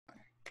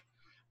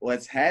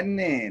What's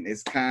happening?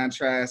 It's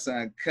Contrast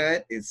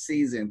Uncut. It's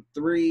season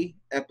 3,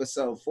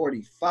 episode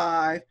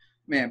 45.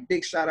 Man,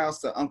 big shout outs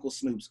to Uncle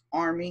Snoop's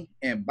Army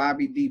and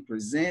Bobby D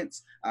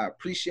Presents. I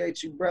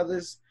appreciate you,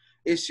 brothers.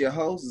 It's your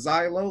host,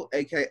 Xylo,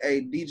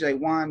 aka DJ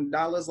Juan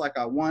Dollars, like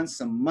I won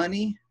some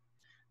money.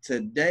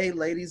 Today,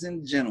 ladies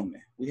and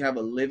gentlemen, we have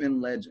a living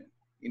legend,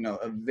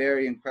 a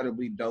very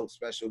incredibly dope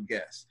special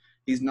guest.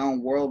 He's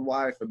known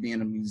worldwide for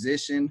being a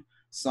musician,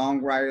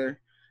 songwriter,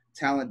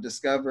 talent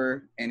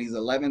discoverer, and he's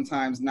 11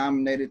 times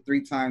nominated,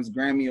 3 times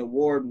Grammy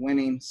Award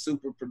winning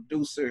super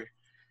producer.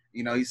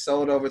 He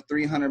sold over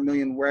 300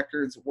 million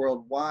records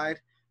worldwide.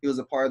 He was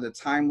a part of the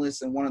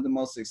timeless and one of the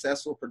most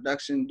successful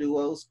production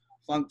duos,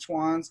 Funk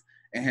Twans,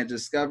 and had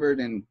discovered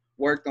and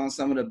worked on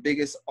some of the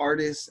biggest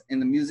artists in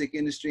the music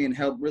industry and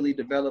helped really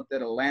develop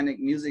that Atlantic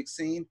music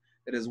scene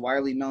that is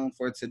widely known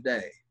for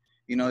today.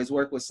 He's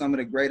worked with some of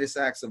the greatest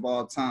acts of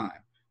all time,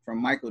 from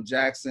Michael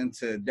Jackson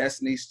to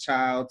Destiny's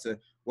Child to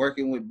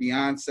working with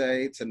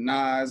Beyonce to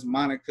Nas,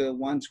 Monica,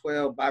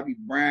 112, Bobby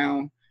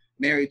Brown,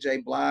 Mary J.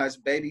 Blige,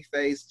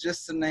 Babyface,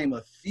 just to name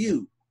a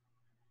few.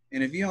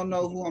 And if you don't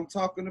know who I'm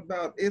talking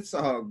about, it's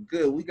all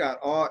good. We got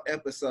all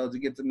episodes to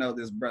get to know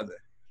this brother.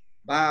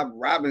 Bob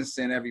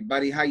Robinson,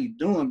 everybody. How you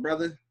doing,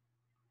 brother?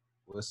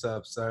 What's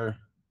up, sir?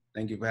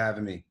 Thank you for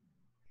having me.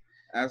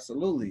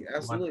 Absolutely.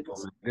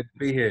 Wonderful, good to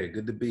be here.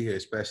 Good to be here,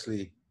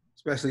 especially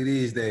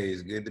these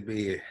days. Good to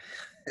be here.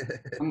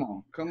 Come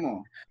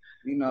on.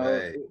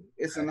 Hey.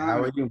 It's an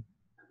honor.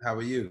 How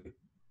are you?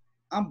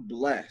 I'm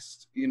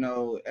blessed.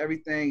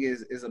 Everything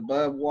is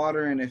above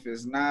water, and if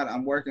it's not,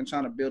 I'm working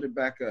trying to build it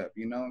back up,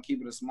 and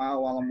keeping a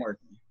smile while I'm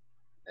working.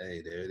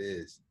 Hey, there it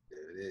is.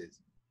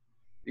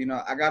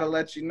 I got to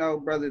let you know,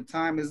 brother,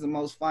 time is the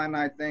most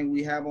finite thing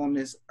we have on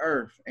this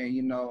earth.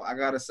 And, I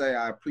got to say,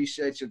 I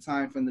appreciate your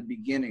time from the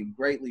beginning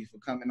greatly for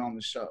coming on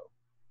the show.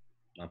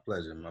 My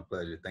pleasure.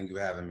 Thank you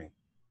for having me.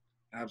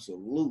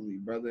 Absolutely,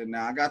 brother.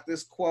 Now, I got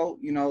this quote,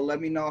 let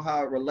me know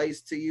how it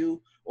relates to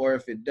you, or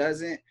if it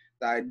doesn't,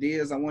 the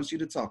idea is I want you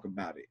to talk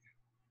about it.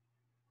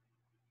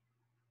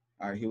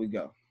 All right, here we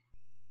go.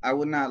 I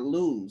will not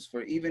lose,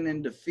 for even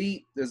in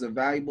defeat, there's a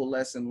valuable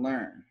lesson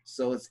learned.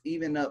 So it's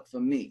even up for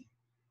me.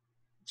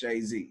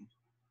 Jay-Z.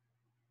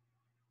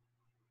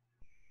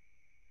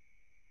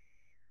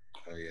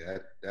 Oh yeah,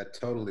 that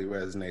totally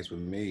resonates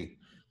with me.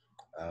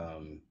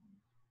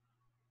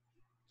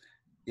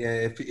 Yeah,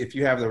 if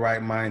you have the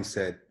right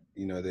mindset,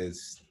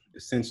 there's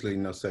essentially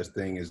no such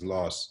thing as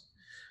loss.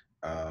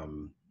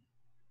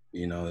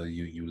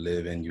 You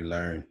live and you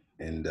learn,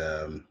 and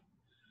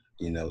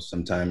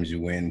sometimes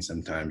you win,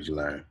 sometimes you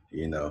learn.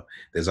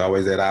 There's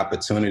always that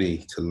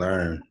opportunity to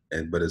learn,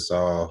 but it's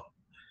all,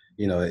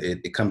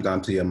 it comes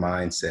down to your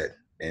mindset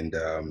and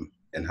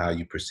how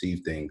you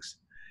perceive things,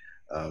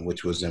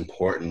 which was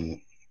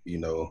important,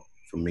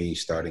 for me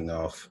starting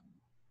off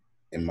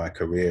in my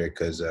career,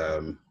 because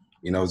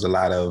it was a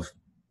lot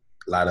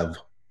of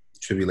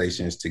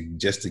tribulations to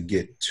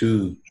get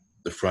to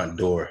the front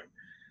door,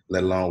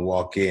 let alone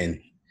walk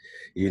in,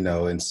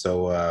 and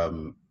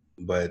so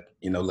but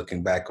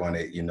looking back on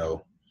it,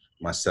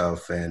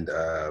 myself and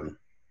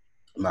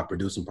my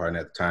producing partner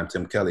at the time,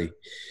 Tim Kelly,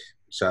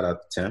 shout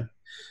out to Tim.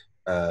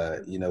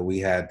 We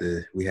had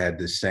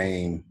the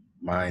same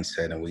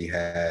mindset, and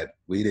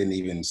we didn't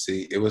even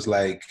see, it was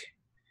like,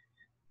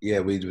 yeah,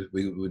 we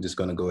were just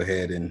going to go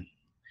ahead and,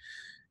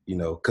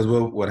 because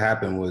what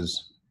happened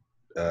was,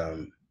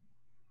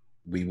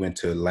 we went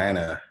to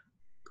Atlanta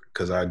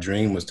because our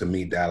dream was to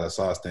meet Dallas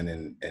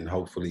Austin and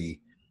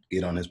hopefully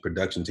get on his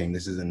production team.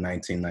 This is in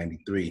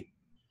 1993.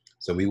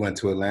 So we went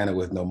to Atlanta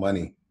with no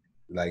money,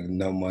 like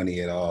no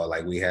money at all.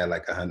 Like we had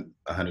like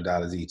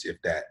 $100 each,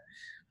 if that.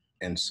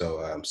 And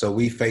so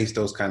we faced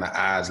those kind of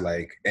odds,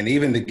 like, and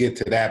even to get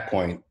to that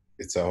point,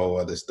 it's a whole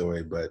other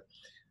story. But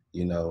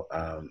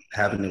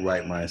having the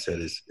right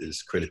mindset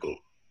is critical.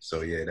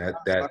 So yeah,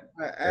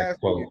 that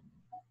quote.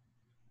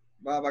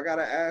 Bob, I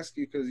gotta ask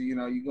you because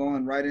you're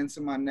going right into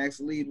my next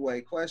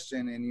leadway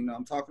question, and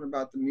I'm talking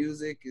about the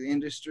music the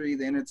industry,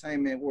 the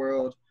entertainment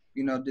world.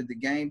 Did the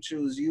game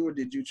choose you, or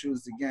did you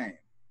choose the game?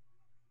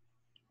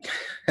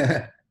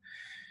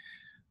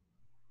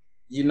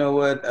 You know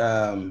what?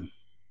 Well,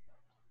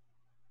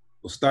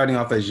 starting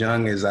off as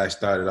young as I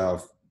started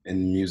off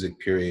in music,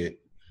 period,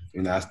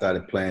 I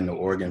started playing the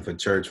organ for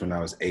church when I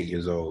was 8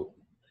 years old.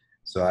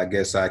 So I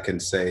guess I can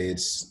say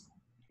it's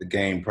the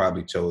game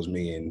probably chose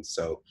me. And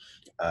so,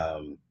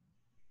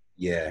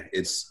 yeah,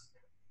 it's,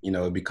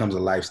 it becomes a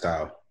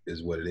lifestyle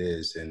is what it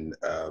is. And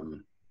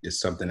it's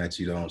something that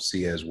you don't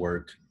see as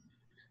work.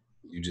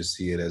 You just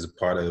see it as a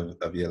part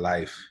of your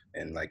life.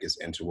 And like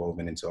it's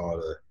interwoven into all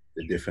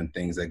the different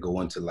things that go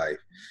into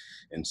life.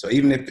 And so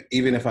even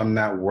if I'm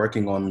not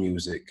working on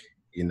music,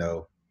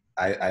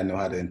 I know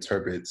how to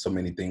interpret so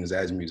many things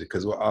as music,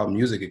 because what all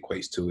music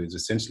equates to is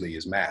essentially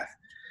is math.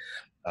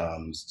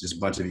 It's just a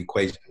bunch of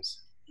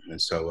equations.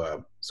 And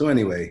so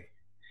anyway,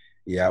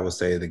 yeah, I would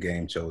say the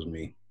game chose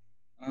me.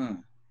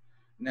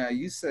 Now,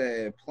 you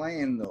said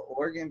playing the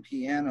organ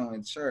piano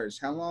in church.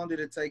 How long did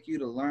it take you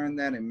to learn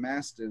that and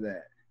master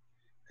that?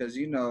 Because,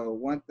 you know,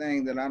 one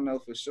thing that I know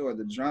for sure,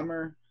 the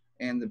drummer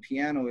and the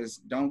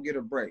pianist don't get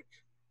a break.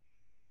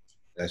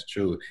 That's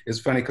true. It's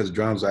funny because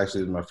drums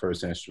actually was my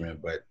first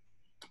instrument, but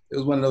it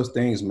was one of those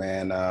things,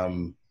 man.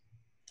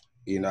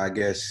 You know, I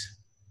guess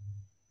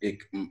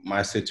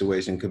my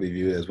situation could be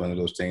viewed as one of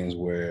those things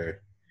where,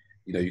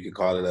 you know, you could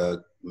call it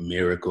a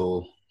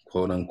miracle,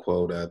 quote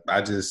unquote.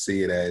 I just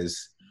see it as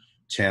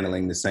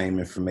channeling the same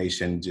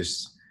information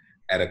just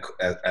at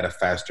a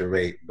faster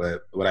rate.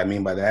 But what I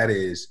mean by that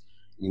is,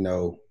 you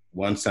know,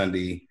 one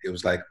Sunday it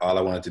was like all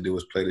I wanted to do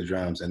was play the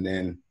drums, and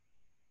then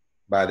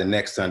by the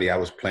next Sunday I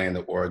was playing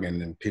the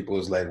organ, and people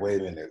was like,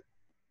 "Wait a minute!"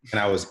 And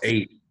I was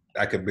 8,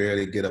 I could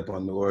barely get up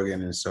on the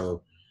organ, and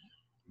so,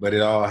 but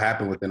it all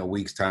happened within a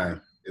week's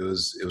time. It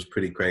was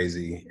pretty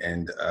crazy,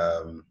 and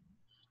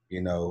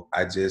you know,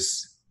 I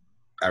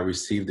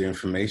received the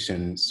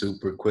information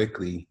super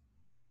quickly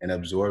and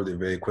absorbed it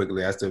very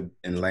quickly.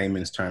 In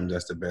layman's terms,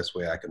 that's the best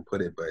way I can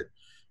put it. But,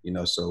 you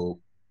know,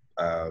 so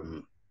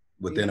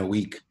within a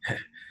week,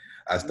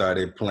 I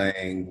started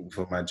playing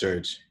for my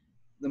church.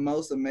 The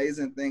most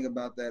amazing thing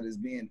about that is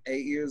being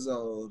 8 years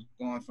old,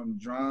 going from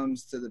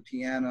drums to the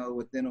piano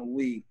within a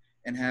week,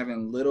 and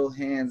having little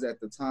hands at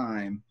the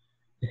time.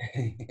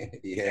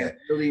 Yeah. And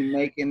really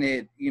making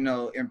it, you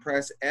know,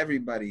 impress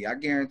everybody. I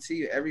guarantee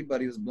you,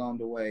 everybody was blown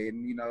away.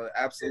 And, you know,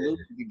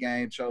 absolutely the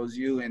game chose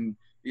you. And,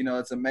 you know,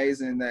 it's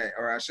amazing that,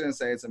 or I shouldn't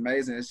say it's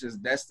amazing, it's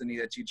just destiny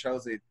that you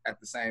chose it at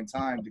the same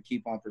time to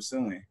keep on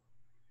pursuing.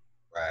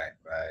 Right.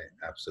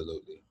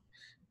 Absolutely.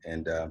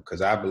 And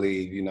because I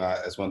believe, you know,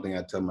 that's one thing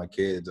I tell my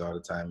kids all the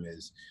time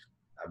is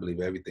I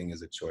believe everything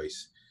is a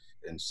choice.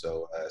 And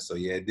so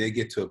yeah, it did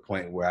get to a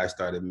point where I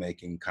started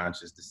making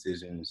conscious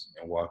decisions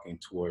and walking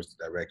towards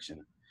the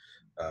direction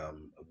of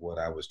what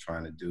I was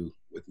trying to do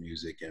with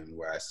music and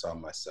where I saw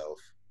myself,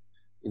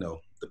 you know,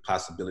 the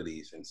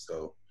possibilities. And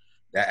so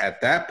that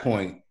at that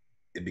point,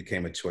 it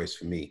became a choice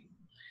for me.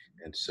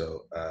 And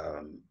so,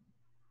 I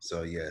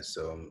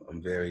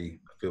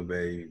feel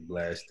very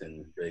blessed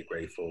and very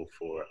grateful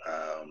for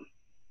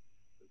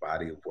the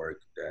body of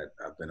work that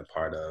I've been a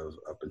part of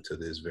up until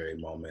this very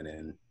moment.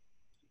 And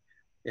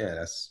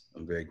yeah,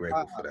 I'm very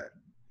grateful for that.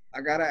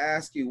 I gotta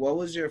ask you, what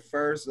was your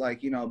first,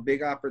 like, you know,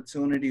 big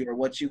opportunity, or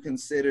what you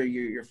consider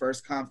your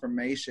first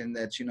confirmation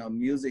that, you know,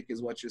 music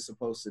is what you're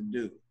supposed to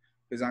do?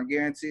 Because I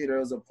guarantee there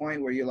was a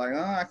point where you're like,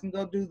 oh, I can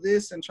go do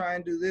this and try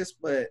and do this,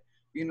 but,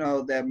 you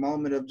know, that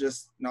moment of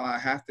just, no, I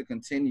have to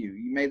continue.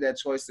 You made that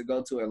choice to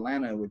go to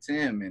Atlanta with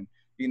Tim, and,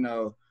 you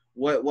know,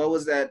 what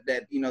was that,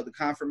 you know, the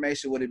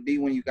confirmation? Would it be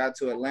when you got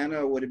to Atlanta,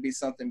 or would it be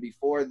something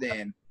before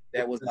then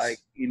that was like,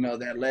 you know,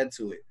 that led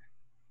to it?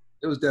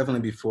 It was definitely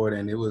before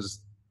then. It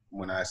was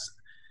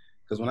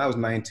because when I was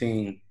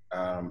 19,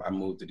 I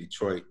moved to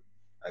Detroit.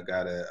 I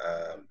got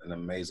an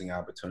amazing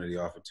opportunity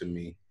offered to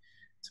me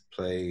to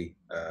play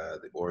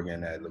the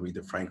organ at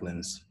Aretha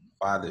Franklin's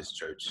father's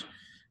church.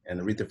 And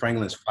Aretha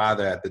Franklin's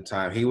father at the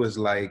time, he was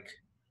like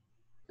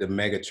the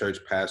mega church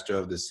pastor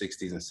of the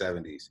 60s and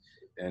 70s.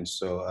 And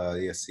so,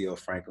 C.L.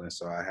 Franklin.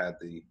 So I had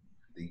the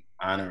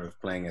honor of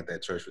playing at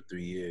that church for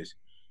 3 years.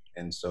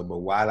 And so, but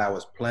while I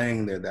was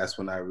playing there, that's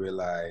when I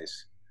realized,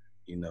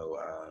 you know,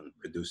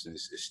 producing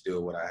is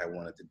still what I had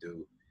wanted to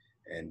do.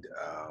 And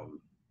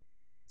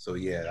so,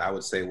 yeah, I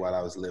would say while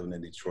I was living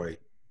in Detroit,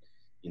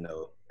 you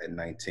know, at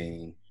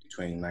 19,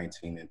 between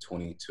 19 and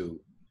 22,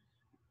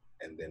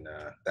 and then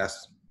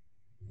that's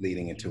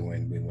leading into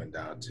when we went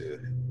down to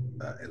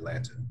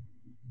Atlanta.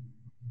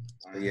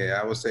 So, yeah,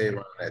 I would say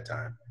around that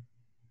time.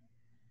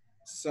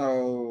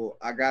 So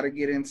I got to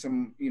get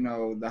into, you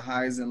know, the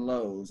highs and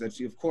lows that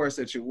you, of course,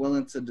 that you're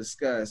willing to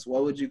discuss.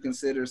 What would you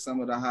consider some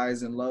of the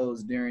highs and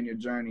lows during your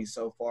journey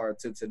so far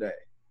to today?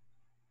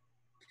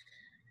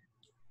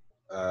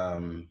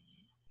 Well,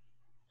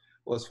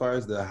 as far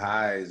as the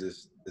highs,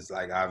 it's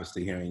like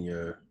obviously hearing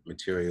your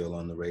material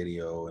on the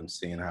radio and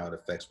seeing how it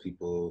affects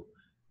people.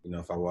 You know,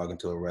 if I walk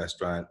into a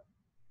restaurant,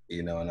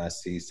 you know, and I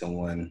see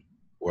someone,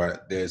 or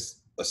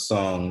there's a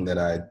song that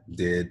I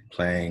did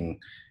playing,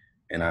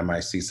 and I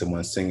might see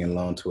someone singing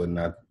along to it,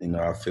 and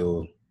I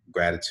feel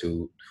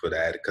gratitude for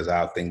that, because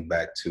I'll think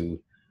back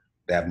to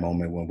that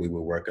moment when we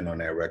were working on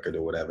that record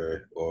or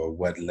whatever, or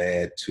what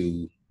led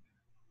to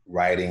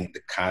writing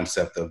the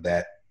concept of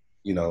that,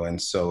 you know.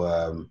 And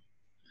so,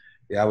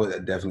 yeah, I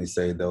would definitely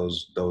say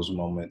those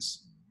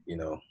moments, you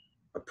know,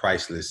 are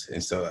priceless.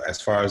 And so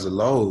as far as the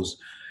lows,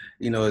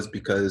 you know, it's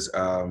because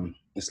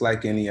it's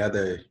like any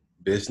other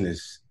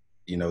business,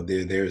 you know,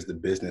 there's the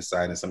business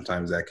side, and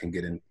sometimes that can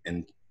get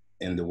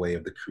in the way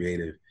of the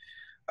creative.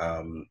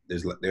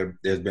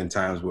 There's been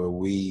times where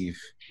we've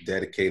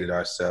dedicated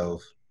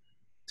ourselves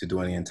to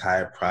doing the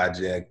entire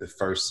project, the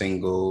first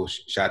single,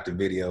 shot the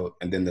video,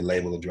 and then the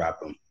label will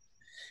drop them.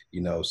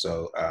 You know,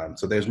 so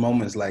there's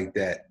moments like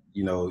that.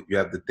 You know, you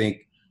have to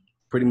think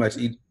pretty much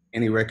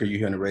any record you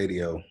hear on the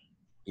radio,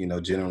 you know,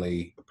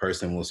 generally a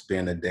person will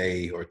spend a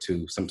day or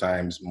two,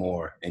 sometimes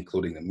more,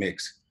 including the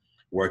mix,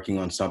 working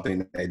on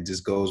something that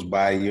just goes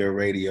by your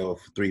radio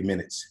for 3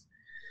 minutes.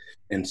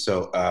 And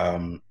so,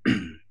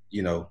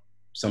 you know,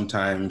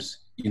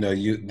 sometimes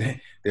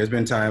there's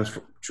been times,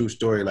 true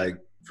story, like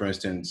for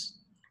instance,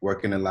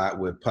 working a lot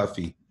with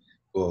Puffy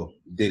or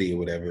Diddy or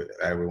whatever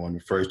everyone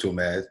refers to him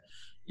as,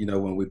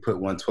 when we put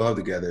 112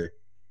 together,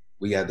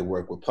 we had to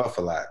work with Puff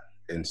a lot.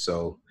 And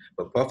so,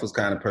 but Puff was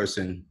kind of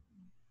person,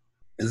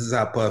 this is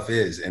how Puff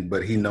is.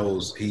 But he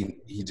knows, he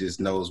just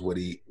knows what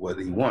he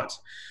wants.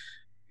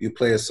 You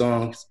play a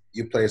song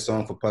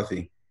for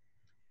Puffy,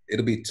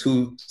 it'll be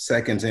 2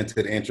 seconds into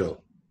the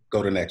intro,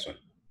 go to the next one.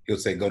 He'll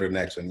say, go to the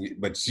next one.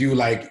 But you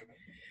like,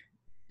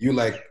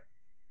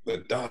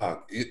 but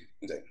dog,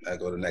 I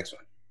go to the next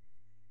one.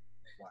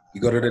 Wow.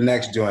 You go to the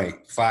next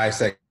joint, 5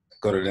 seconds,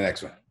 go to the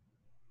next one.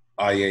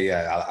 Oh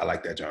yeah, I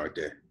like that joint right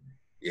there.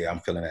 Yeah, I'm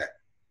feeling that.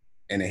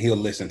 And then he'll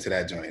listen to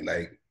that joint.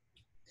 Like,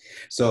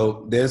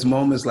 so there's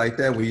moments like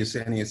that where you're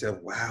saying to yourself,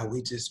 wow,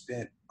 we just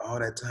spent all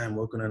that time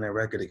working on that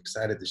record,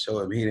 excited to show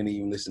him. He didn't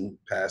even listen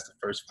past the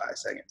first 5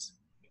 seconds.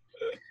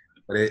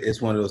 But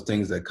it's one of those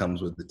things that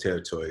comes with the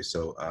territory.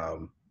 So,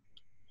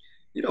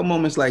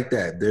 moments like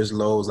that, there's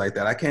lows like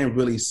that. I can't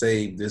really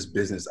say this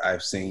business,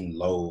 I've seen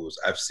lows.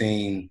 I've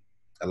seen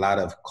a lot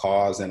of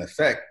cause and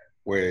effect,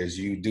 whereas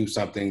you do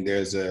something,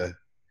 there's a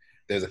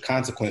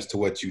consequence to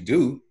what you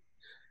do,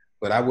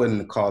 but I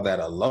wouldn't call that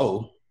a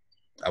low.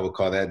 I would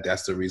call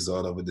that's the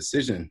result of a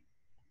decision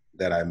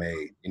that I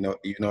made. You know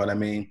what I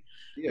mean?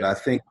 Yeah. But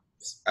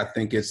I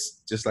think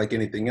it's just like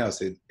anything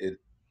else. It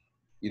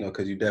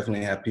because you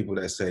definitely have people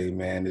that say,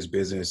 man, this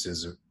business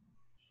is,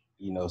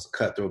 it's a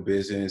cutthroat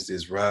business,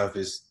 it's rough.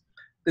 This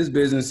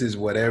business is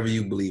whatever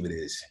you believe it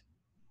is,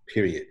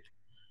 period.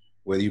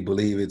 Whether you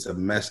believe it's a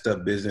messed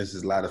up business,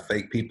 there's a lot of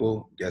fake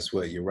people, guess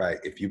what? You're right.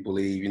 If you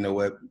believe,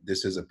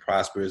 this is a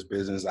prosperous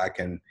business, I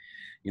can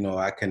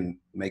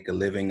make a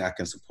living, I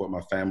can support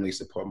my family,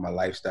 support my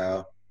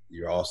lifestyle,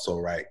 you're also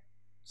right.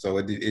 So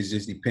it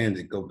just depends.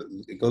 It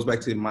goes back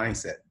to the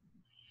mindset.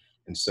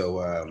 And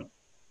so,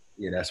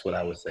 that's what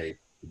I would say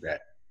to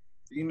that.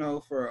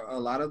 For a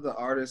lot of the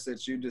artists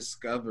that you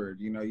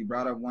discovered, you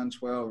brought up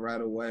 112 right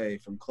away,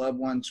 from Club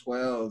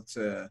 112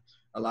 to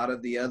a lot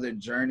of the other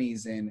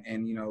journeys, and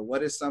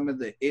what is some of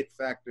the it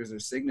factors or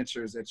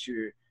signatures that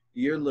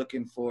you're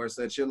looking for,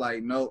 so that you're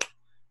like, nope,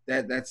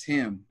 that's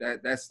him,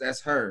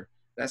 that's her,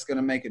 that's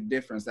gonna make a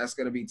difference, that's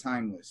gonna be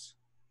timeless?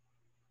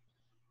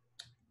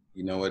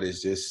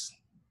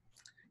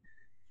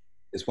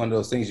 It's one of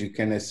those things you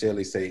can't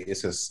necessarily say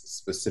it's a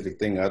specific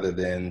thing other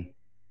than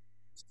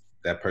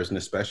that person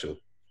is special.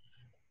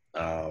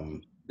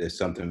 There's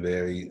something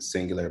very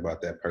singular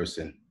about that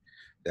person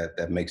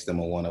that makes them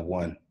a one of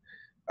one.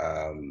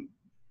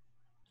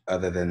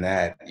 Other than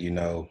that,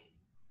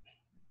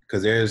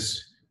 because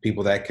there's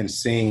people that can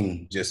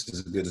sing just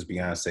as good as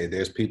Beyonce.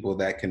 There's people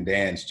that can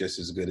dance just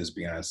as good as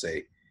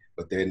Beyonce,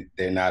 but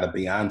they're not a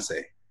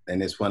Beyonce.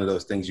 And it's one of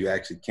those things you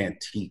actually can't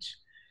teach.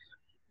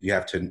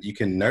 You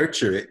can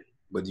nurture it,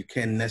 but you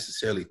can't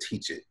necessarily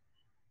teach it.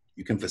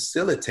 You can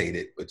facilitate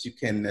it, but you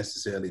can't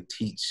necessarily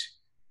teach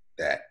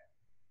that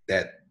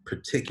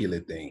particular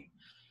thing.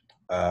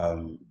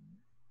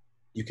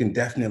 You can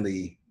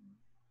definitely,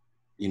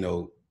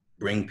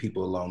 bring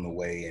people along the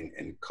way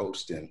and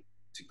coach them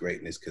to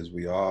greatness, because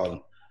we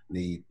all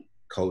need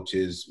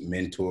coaches,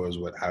 mentors,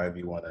 however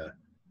you want to,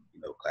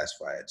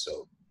 classify it.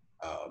 So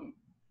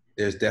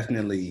there's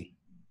definitely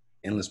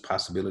endless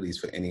possibilities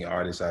for any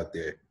artist out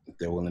there if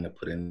they're willing to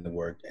put in the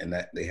work and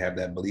that they have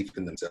that belief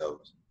in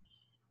themselves.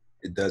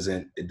 It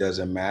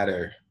doesn't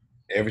matter.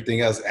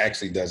 Everything else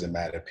actually doesn't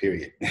matter,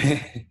 period.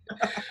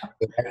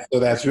 So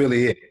that's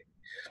really it.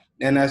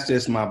 And that's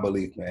just my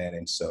belief, man.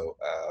 And so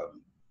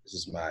this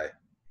is my,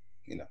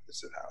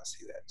 this is how I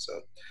see that.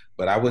 So,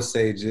 but I would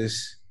say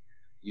just,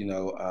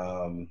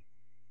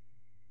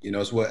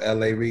 it's what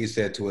L.A. Reid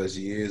said to us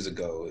years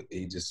ago.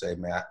 He just said,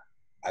 man,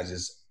 I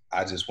just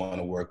want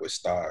to work with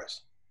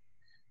stars.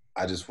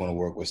 I just want to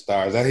work with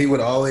stars. And he would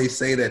always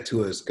say that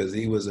to us because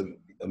he was a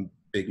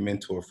big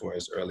mentor for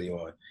us early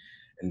on.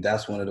 And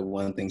that's one of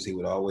the things he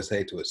would always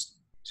say to us,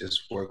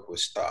 just work with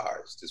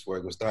stars, just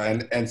work with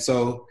stars. And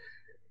so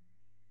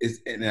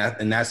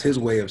and that's his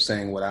way of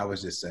saying what I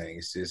was just saying.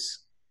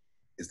 It's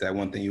that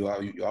one thing you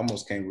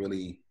almost can't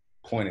really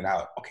point it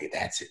out. Okay,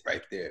 that's it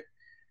right there.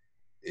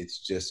 It's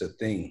just a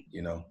thing,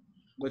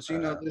 But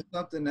there's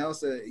something else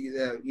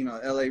that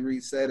L.A.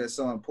 Reid said is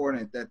so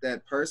important,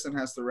 that person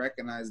has to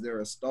recognize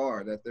they're a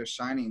star, that they're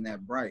shining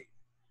that bright.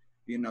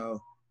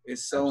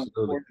 It's so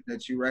Absolutely. Important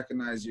that you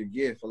recognize your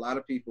gift. A lot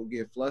of people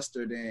get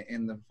flustered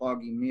in the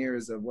foggy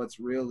mirrors of what's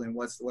real and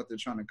what they're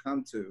trying to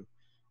come to.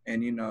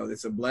 And,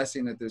 it's a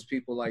blessing that there's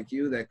people like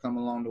you that come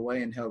along the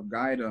way and help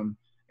guide them,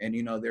 and,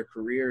 their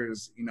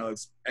careers,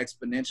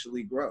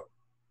 exponentially grow.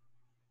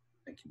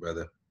 Thank you,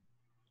 brother.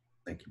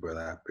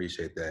 I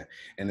appreciate that.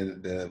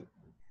 And the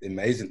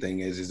amazing thing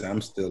is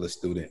I'm still a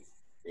student,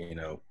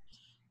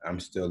 I'm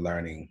still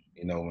learning.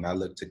 When I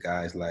look to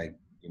guys like,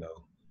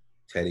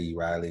 Teddy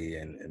Riley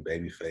and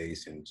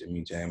Babyface and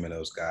Jimmy Jam and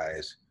those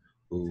guys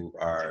who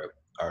are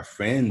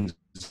friends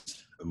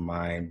of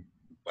mine,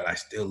 but I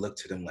still look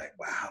to them like,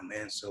 wow,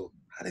 man, so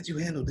how did you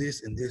handle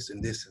this and this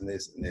and this and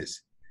this and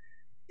this?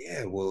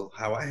 yeah, well,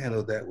 how I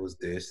handled that was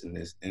this and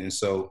this. And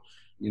so,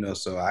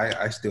 so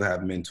I still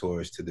have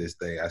mentors to this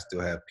day. I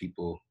still have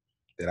people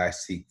that I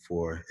seek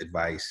for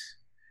advice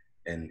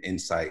and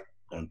insight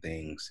on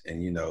things.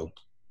 And,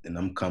 and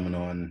I'm coming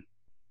on,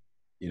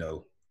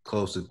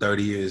 close to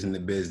 30 years in the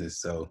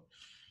business. So,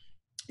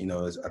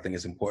 I think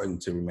it's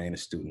important to remain a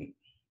student,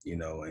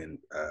 and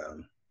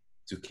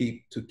to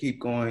keep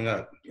going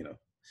up,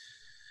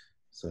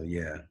 So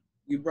yeah.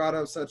 You brought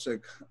up such a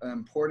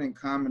important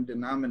common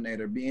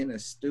denominator. Being a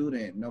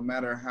student, no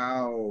matter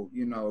how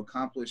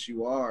accomplished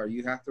you are,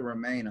 you have to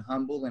remain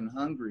humble and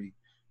hungry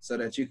so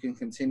that you can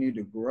continue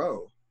to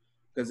grow.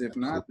 Because if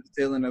not, the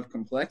feeling of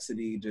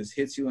complexity just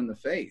hits you in the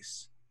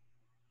face.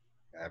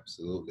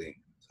 Absolutely.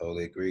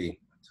 Totally agree.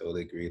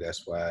 Totally agree.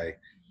 That's why,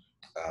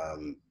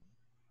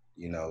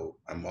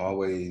 I'm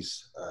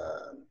always,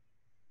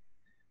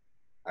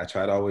 I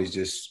try to always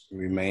just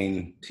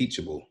remain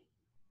teachable,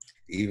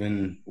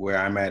 even where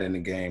I'm at in the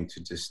game,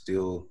 to just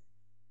still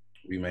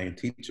remain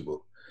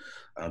teachable.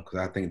 Because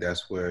I think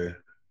that's where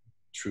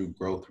true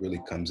growth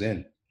really comes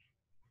in,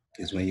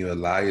 is when you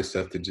allow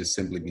yourself to just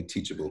simply be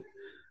teachable.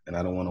 And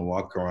I don't want to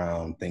walk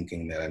around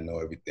thinking that I know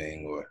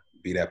everything, or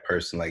be that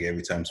person like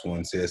every time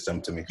someone says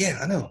something to me, yeah,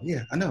 I know,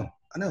 yeah, I know,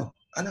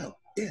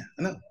 yeah,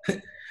 I know.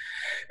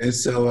 And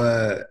so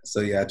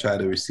yeah, I try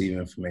to receive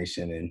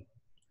information and,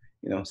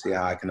 see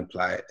how I can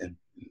apply it and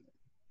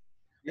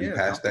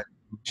pass that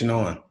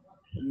on.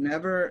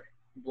 Never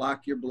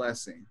block your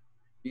blessing.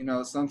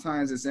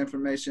 Sometimes it's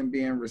information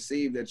being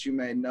received that you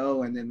may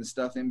know, and then the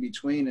stuff in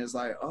between is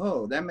like,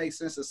 oh, that makes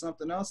sense to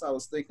something else I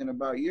was thinking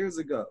about years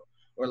ago,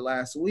 or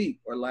last week,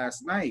 or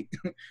last night,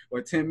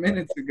 or 10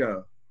 minutes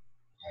ago.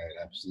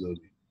 Right,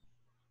 absolutely.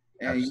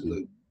 And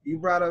absolutely. You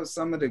brought up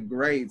some of the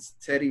greats: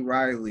 Teddy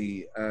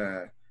Riley,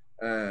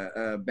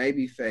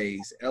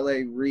 Babyface,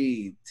 L.A.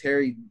 Reid,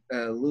 Terry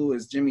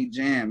Lewis, Jimmy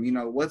Jam.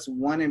 What's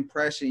one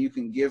impression you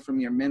can give from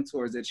your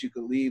mentors that you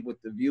could leave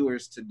with the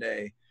viewers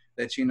today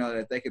that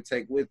that they could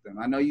take with them?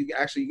 I know you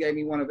actually gave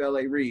me one of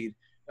L.A. Reid.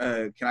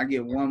 Can I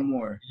get one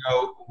more?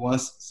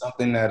 Once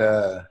something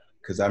that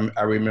because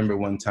I remember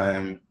one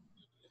time,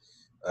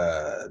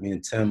 me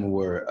and Tim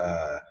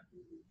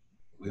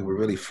we were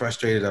really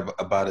frustrated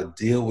about a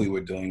deal we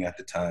were doing at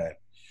the time.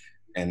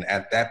 And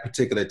at that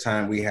particular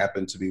time, we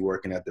happened to be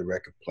working at the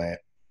record plant,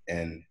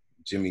 and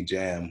Jimmy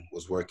Jam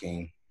was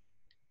working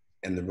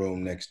in the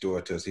room next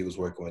door to us. He was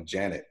working with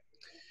Janet.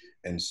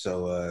 And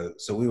so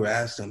we were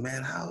asking,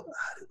 man, how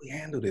did we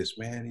handle this,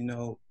 man?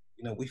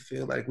 We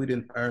feel like we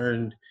didn't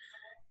earn,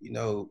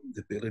 the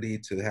ability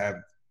to have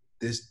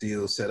this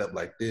deal set up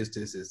like this.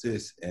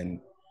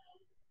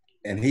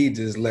 And he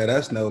just let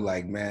us know,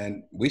 like,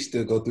 man, we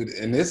still go through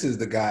and this is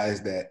the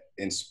guys that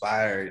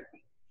inspired,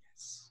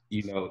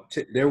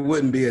 there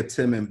wouldn't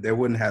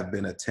have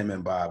been a Tim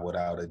and Bob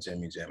without a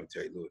Jimmy Jam and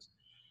Terry Lewis.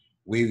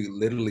 We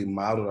literally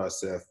modeled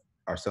ourselves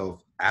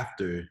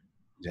after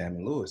Jam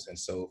and Lewis. And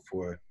so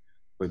for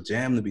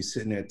Jam to be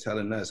sitting there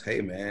telling us,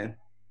 hey man,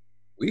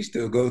 we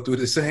still go through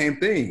the same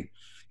thing.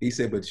 He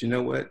said, but you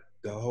know what?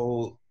 The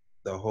whole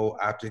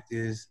object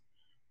is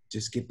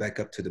just get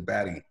back up to the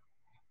batting.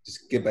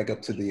 Just get back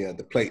up to the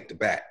plate, the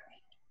bat.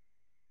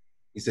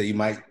 He said you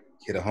might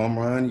hit a home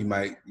run, you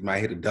might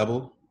hit a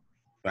double,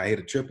 you might hit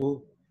a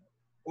triple,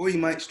 or you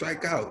might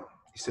strike out.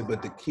 He said,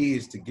 but the key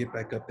is to get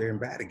back up there and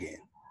bat again.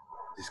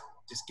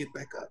 Just get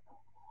back up.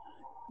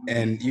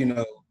 And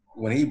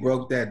when he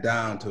broke that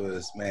down to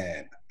us,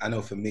 man, I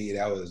know for me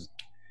that was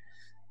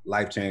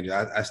life changing.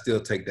 I still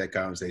take that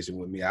conversation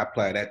with me. I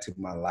apply that to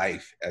my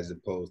life as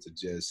opposed to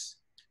just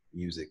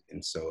music.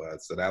 And so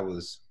that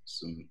was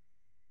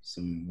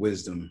some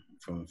wisdom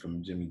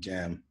from Jimmy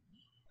Jam.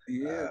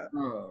 Yeah,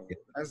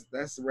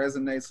 that's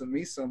resonates with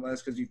me so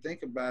much, because you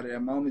think about it,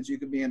 at moments you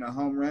could be in a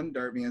home run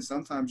derby, and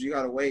sometimes you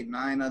got to wait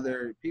 9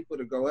 other people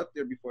to go up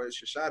there before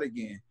it's your shot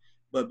again.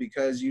 But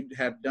because you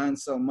have done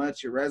so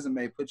much, your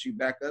resume puts you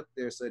back up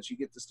there so that you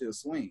get to still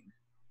swing.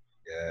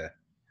 Yeah, yes,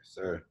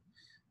 sir.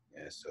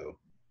 Yeah, so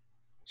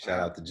shout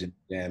out to Jimmy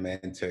Jam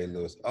and Terry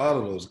Lewis, all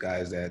of those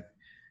guys that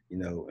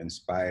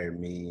inspired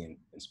me and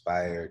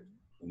inspired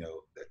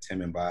the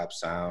Tim and Bob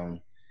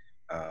sound.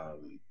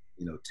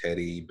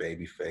 Teddy,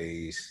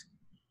 Babyface,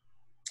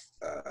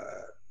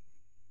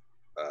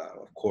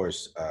 of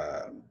course,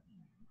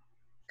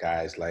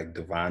 guys like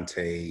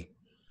Devontae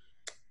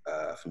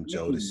from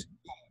Jodeci.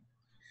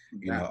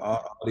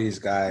 All these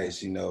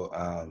guys,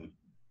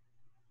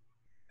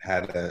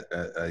 had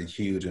a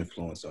huge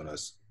influence on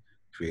us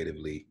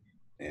creatively.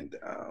 And,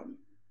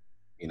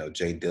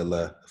 Jay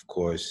Dilla, of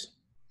course.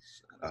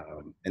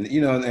 And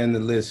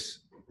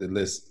the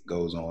list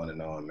goes on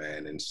and on,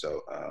 man. And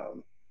so,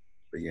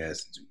 but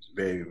yes,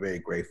 very, very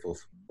grateful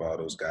for all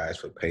those guys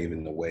for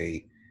paving the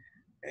way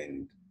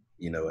and,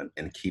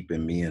 and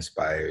keeping me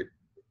inspired,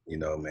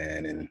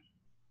 man. And,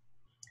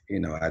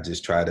 I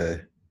just try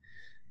to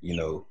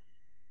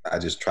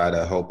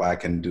hope I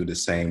can do the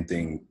same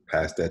thing,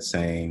 pass that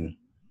same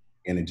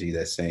energy,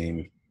 that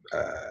same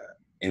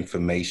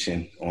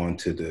information on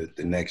to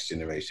the next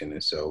generation.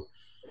 And so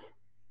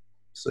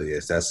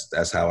yes,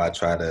 that's how I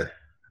try to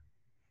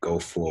go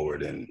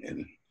forward and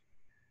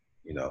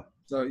you know.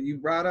 So you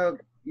brought up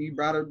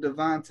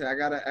Devontae. I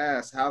gotta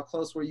ask, how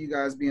close were you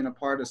guys being a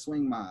part of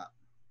Swing Mob?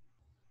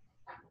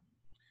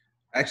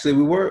 Actually,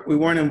 we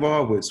weren't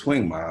involved with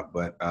Swing Mob,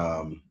 but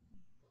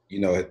you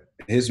know,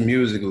 his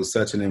music was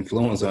such an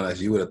influence on us.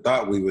 You would have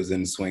thought we was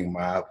in Swing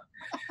Mob.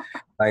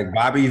 Like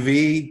Bobby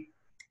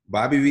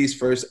V's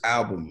first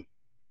album,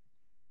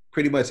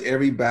 pretty much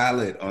every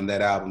ballad on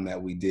that album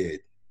that we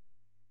did,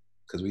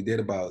 because we did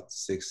about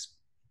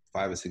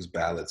 5 or 6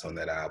 ballads on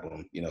that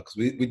album, you know, because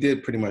we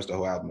did pretty much the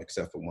whole album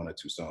except for 1 or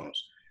 2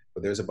 songs.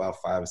 But there's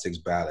about 5 or 6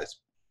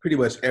 ballads. Pretty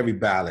much every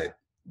ballad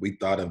we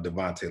thought of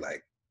Devontae,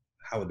 like,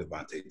 how would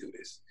Devontae do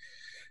this?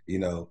 You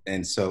know,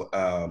 and so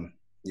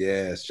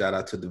yeah, shout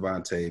out to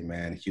Devontae,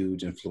 man.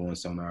 Huge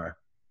influence on our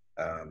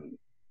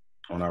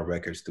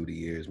records through the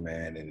years,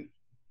 man. And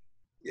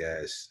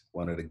yes,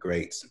 one of the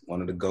greats, one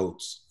of the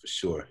GOATs for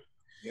sure.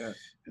 Yeah.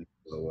 And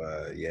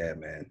so yeah,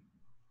 man.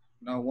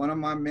 No, one of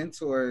my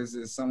mentors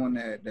is someone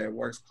that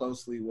works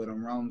closely with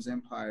him, Rome's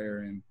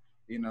Empire, and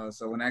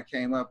so when that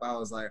came up, I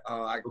was like,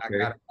 oh, I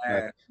gotta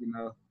ask,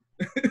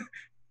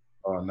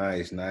 Oh,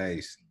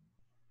 nice.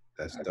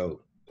 That's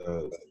dope.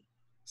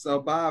 So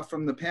Bob,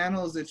 from the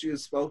panels that you've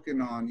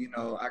spoken on,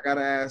 I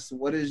gotta ask,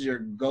 what is your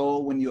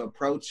goal when you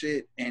approach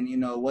it, and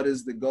what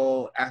is the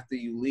goal after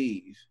you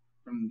leave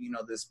from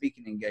the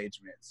speaking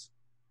engagements?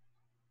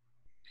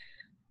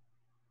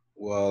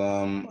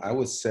 Well, I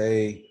would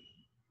say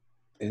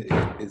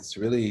it's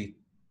really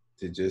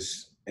to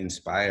just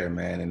inspire,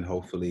 man, and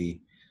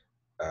hopefully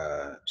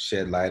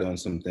shed light on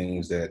some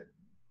things that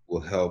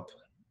will help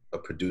a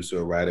producer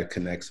or writer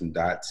connect some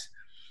dots.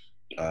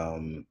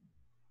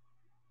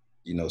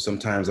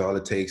 Sometimes all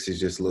it takes is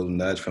just a little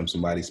nudge from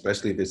somebody,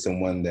 especially if it's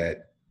someone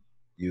that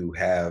you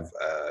have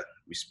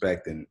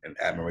respect and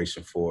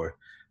admiration for.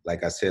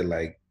 Like I said,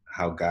 like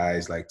how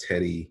guys like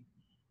Teddy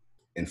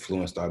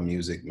influenced our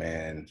music,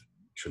 man,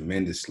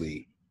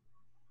 tremendously.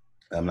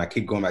 I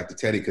keep going back to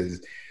Teddy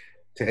because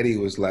Teddy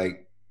was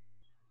like,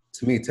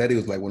 to me, Teddy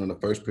was like one of the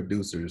first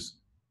producers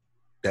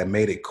that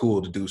made it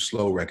cool to do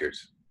slow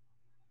records.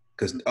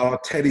 Because all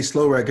Teddy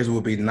slow records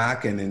would be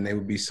knocking and they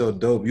would be so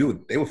dope.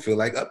 They would feel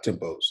like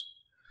up-tempos.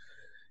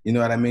 You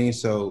know what I mean?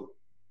 So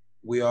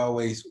we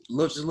always,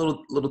 just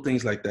little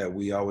things like that,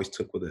 we always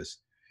took with us.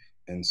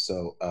 And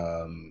so,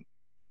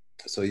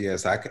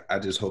 yes, I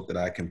just hope that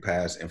I can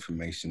pass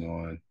information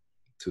on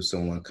to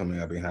someone coming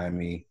up behind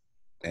me,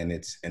 and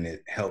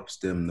it helps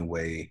them the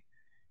way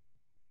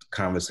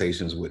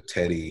conversations with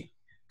Teddy,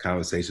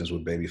 conversations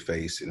with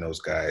Babyface and those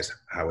guys,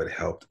 how it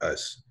helped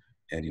us.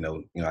 And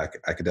I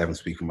could definitely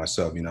speak for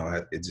myself.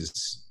 It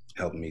just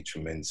helped me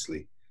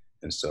tremendously,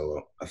 and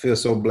so I feel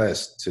so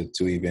blessed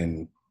to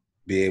even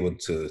be able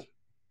to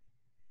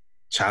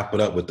chop it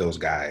up with those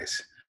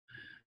guys,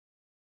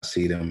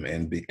 see them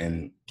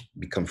and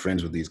become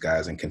friends with these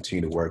guys and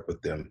continue to work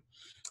with them.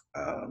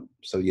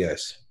 So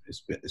yes,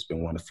 it's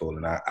been wonderful,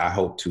 and I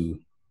hope to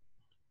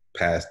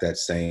pass that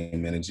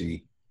same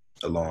energy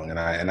along, and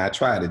I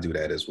try to do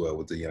that as well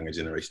with the younger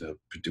generation of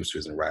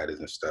producers and writers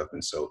and stuff.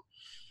 And so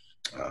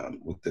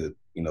with the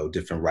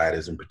different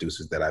writers and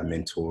producers that I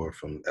mentor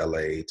from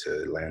LA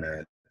to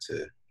Atlanta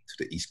to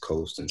the East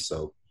Coast, and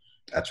so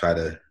I try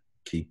to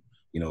keep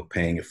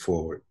paying it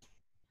forward.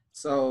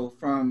 So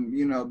from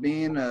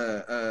being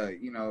a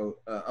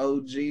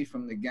OG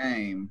from the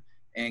game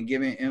and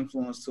giving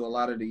influence to a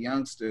lot of the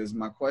youngsters,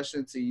 my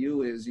question to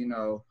you is,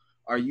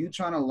 are you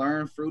trying to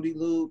learn Fruity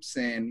Loops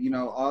and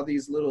all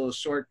these little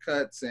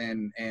shortcuts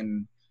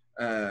and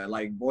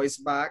like voice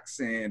box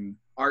and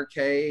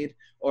arcade,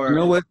 or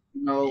what?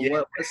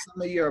 What's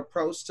some of your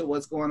approach to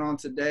what's going on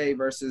today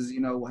versus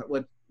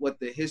what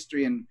the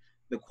history and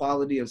the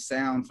quality of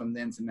sound from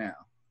then to now?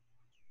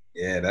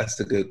 Yeah, that's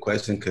a good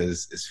question,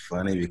 because it's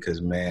funny because,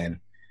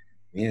 man,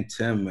 me and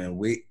Tim, man,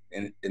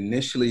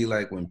 initially,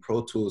 like when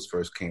Pro Tools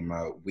first came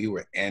out, we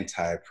were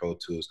anti-Pro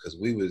Tools because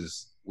we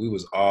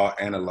was all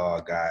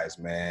analog guys,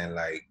 man,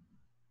 like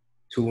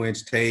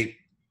 2-inch tape.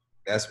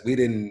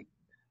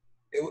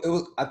 It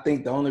was, I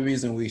think the only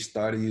reason we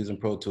started using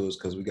Pro Tools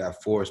because we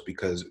got forced,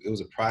 because it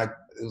was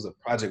a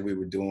project we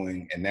were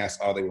doing, and that's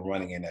all they were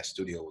running in that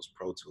studio was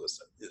Pro Tools.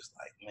 So it was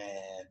like,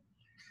 man.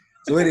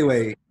 So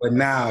anyway, but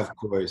now, of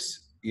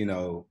course,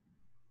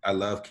 I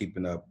love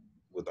keeping up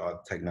with all the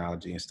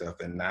technology and stuff.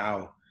 And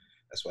now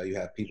that's why you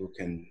have people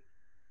can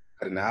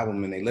cut an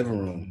album in their living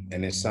room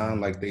and it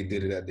sound like they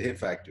did it at the Hit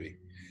Factory,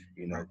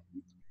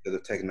 the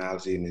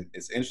technology. And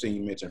it's interesting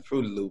you mentioned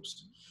Fruity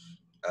Loops.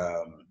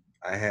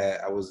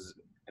 I was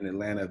in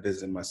Atlanta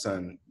visiting my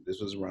son. This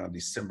was around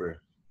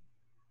December.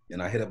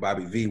 And I hit up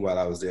Bobby V while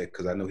I was there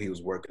because I knew he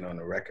was working on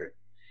the record.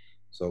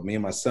 So me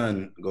and my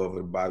son go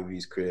over to Bobby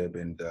V's crib,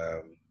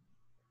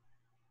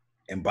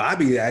 and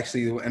Bobby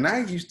actually, and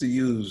I used to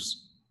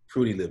use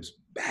Fruity Loops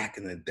back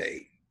in the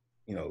day,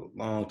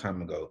 long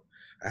time ago.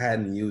 I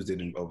hadn't used it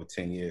in over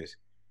 10 years.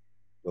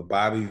 But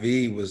Bobby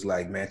V was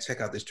like, man, check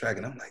out this track.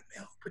 And I'm like, man,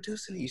 who's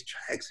producing these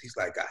tracks? He's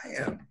like,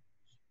 I am.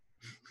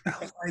 I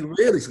was like,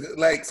 really?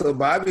 Like, so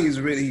Bobby is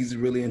really, he's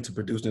really into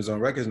producing his own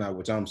records now,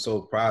 which I'm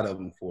so proud of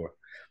him for.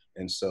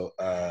 And so,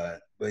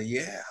 but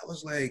yeah, I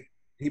was like,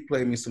 he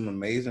played me some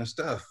amazing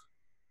stuff.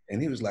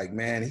 And he was like,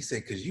 man, he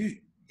said, cause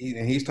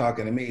and he's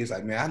talking to me, he's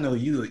like, man, I know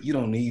you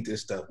don't need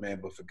this stuff, man.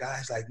 But for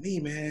guys like me,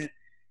 man,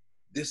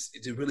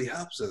 it really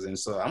helps us. And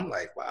so I'm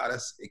like, wow,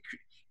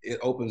 it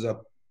opens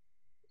up,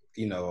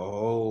 a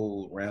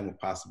whole realm of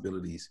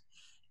possibilities.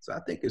 So I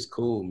think it's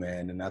cool,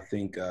 man. And I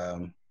think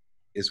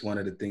it's one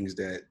of the things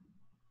that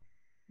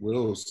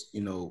will,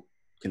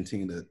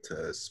 continue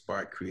to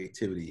spark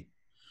creativity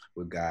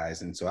with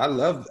guys. And so I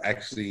love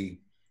actually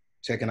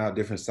checking out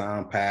different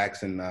sound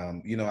packs. And,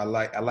 I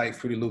like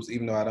Fruity Loops,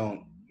 even though I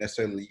don't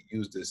necessarily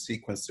use the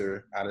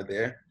sequencer out of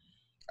there.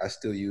 I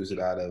still use it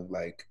out of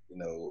like,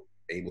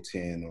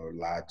 Ableton or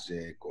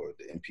Logic or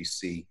the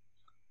MPC.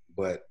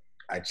 But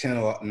I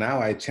channel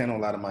a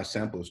lot of my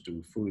samples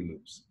through Fruity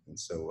Loops. And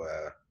so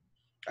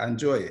I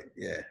enjoy it.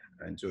 Yeah,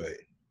 I enjoy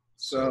it.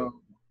 So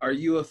are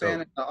you a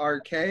fan of the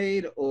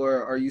arcade,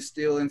 or are you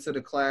still into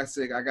the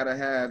classic? I gotta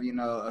have,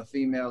 a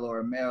female or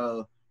a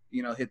male,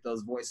 hit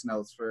those voice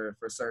notes for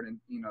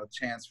certain,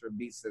 chants for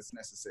beats that's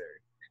necessary.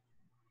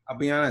 I'll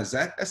be honest,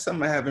 that's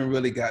something I haven't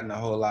really gotten a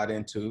whole lot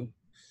into,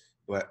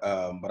 but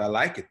I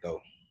like it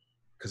though,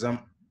 because I'm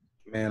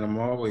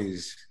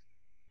always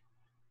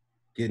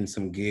getting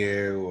some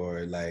gear,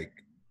 or like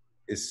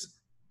it's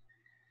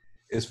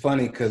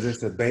funny because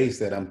it's a bass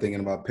that I'm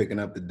thinking about picking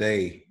up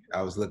today.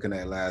 I was looking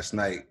at last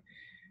night.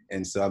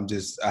 And so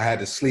I had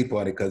to sleep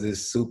on it because it's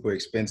super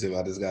expensive.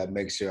 I just got to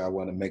make sure I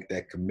want to make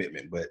that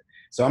commitment. But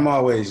so I'm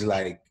always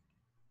like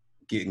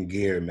getting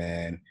gear,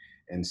 man.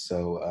 And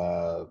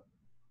so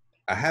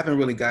I haven't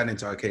really gotten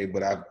into arcade,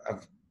 but I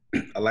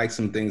like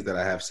some things that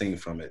I have seen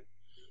from it.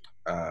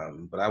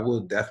 But I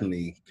will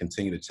definitely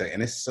continue to check.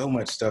 And there's so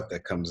much stuff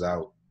that comes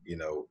out,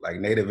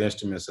 like Native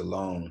Instruments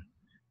alone.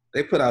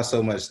 They put out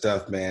so much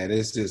stuff, man.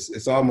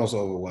 It's almost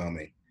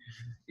overwhelming.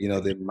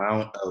 The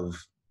amount of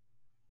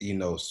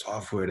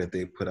software that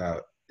they put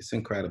out, it's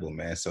incredible,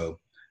 man. So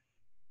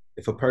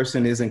if a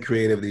person isn't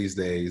creative these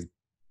days,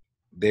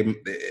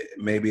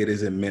 maybe it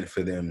isn't meant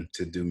for them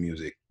to do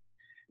music,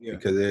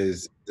 because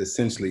there's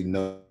essentially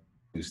no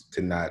use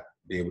to not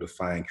be able to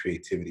find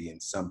creativity in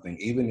something,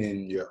 even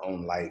in your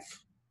own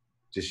life,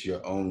 just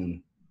your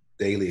own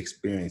daily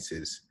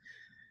experiences,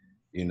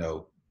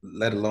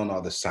 let alone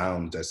all the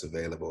sounds that's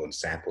available and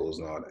samples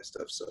and all that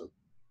stuff. So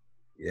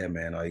yeah,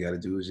 man, all you got to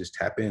do is just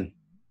tap in.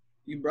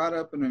 You brought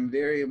up a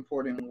very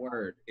important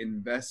word,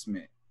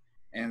 investment.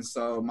 And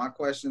so my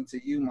question to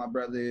you, my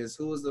brother, is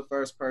who was the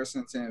first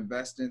person to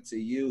invest into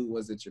you?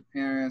 Was it your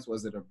parents?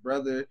 Was it a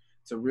brother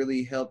to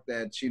really help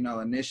that,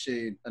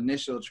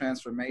 initial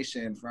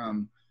transformation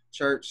from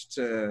church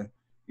to,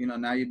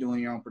 now you're doing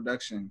your own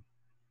production?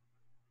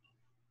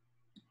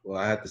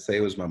 Well, I have to say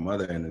it was my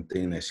mother, and the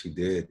thing that she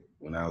did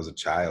when I was a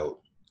child.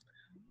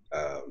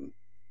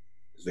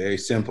 Very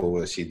simple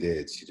what she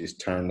did. She just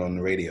turned on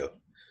the radio.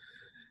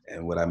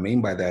 And what I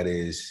mean by that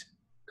is,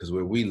 because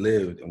where we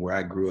lived and where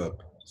I grew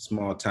up,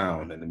 small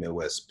town in the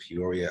Midwest,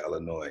 Peoria,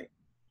 Illinois.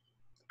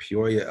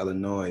 Peoria,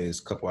 Illinois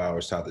is a couple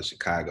hours south of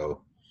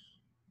Chicago.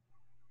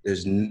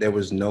 There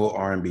was no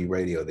R&B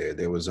radio there.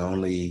 There was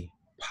only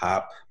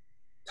pop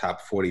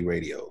top 40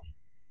 radio,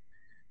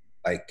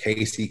 like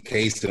Casey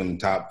Kasem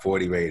top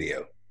 40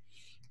 radio.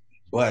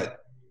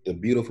 But the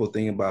beautiful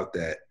thing about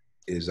that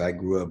is I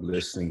grew up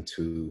listening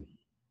to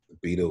the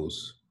Beatles,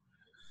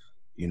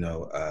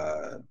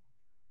 the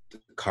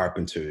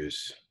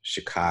Carpenters,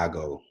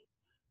 Chicago,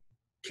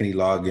 Kenny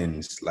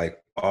Loggins,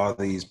 like all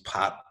these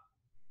pop,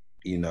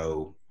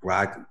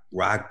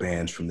 rock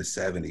bands from the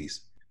 70s,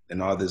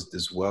 and all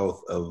this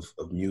wealth of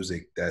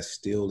music that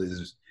still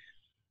is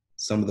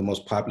some of the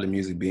most popular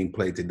music being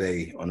played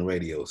today on the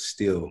radio,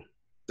 still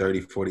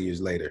 30, 40 years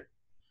later.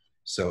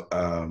 So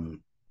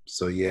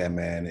yeah,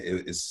 man,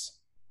 it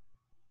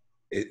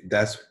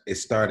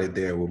started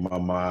there with my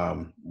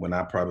mom when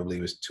I probably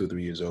was 2 or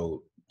 3 years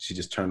old. She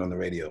just turned on the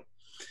radio,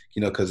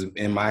 because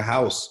in my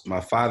house,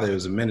 my father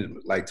is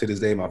like to this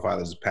day, my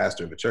father's a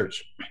pastor of a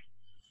church.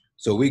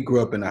 So we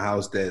grew up in a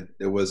house that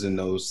there wasn't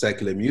no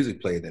secular music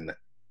played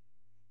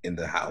in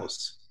the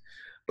house.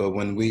 But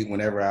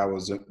whenever I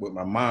was with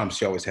my mom,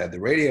 she always had the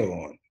radio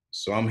on.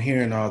 So I'm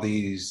hearing all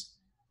these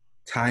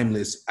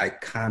timeless,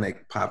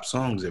 iconic pop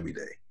songs every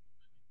day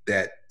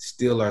that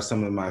still are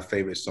some of my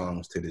favorite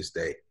songs to this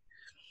day.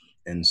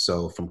 And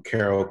so from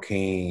Carole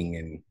King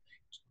and,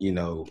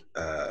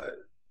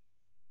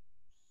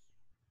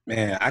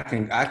 man, I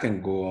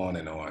can go on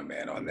and on,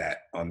 man, on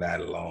that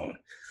alone.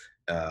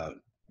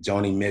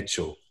 Joni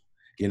Mitchell,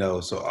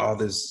 so all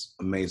this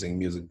amazing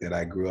music that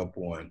I grew up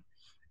on.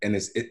 And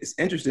it's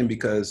interesting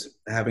because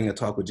having a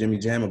talk with Jimmy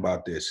Jam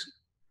about this,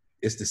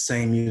 it's the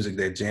same music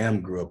that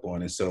Jam grew up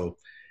on. And so,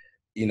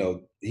 he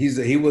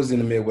was in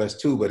the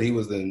Midwest too, but he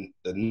was in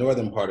the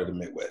northern part of the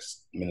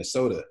Midwest,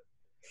 Minnesota.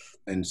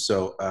 And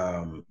so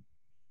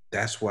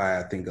that's why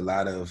I think a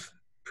lot of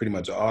pretty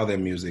much all their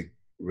music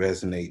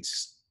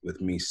resonates with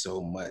me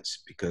so much,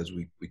 because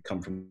we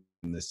come from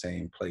the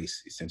same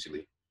place,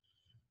 essentially.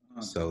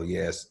 So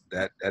yes,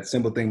 that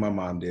simple thing my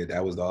mom did,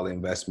 that was all the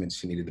investment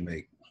she needed to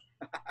make.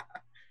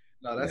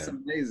 No, that's Yeah.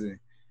 amazing.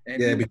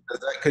 And Yeah,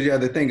 because you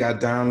have the thing, I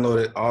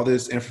downloaded all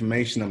this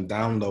information I'm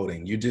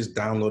downloading. You're just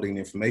downloading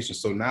information.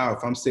 So now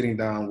if I'm sitting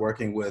down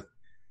working with,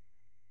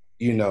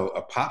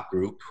 a pop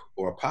group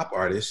or a pop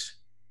artist,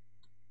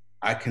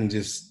 I can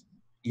just,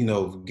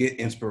 get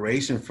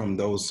inspiration from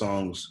those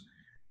songs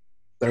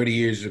 30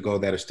 years ago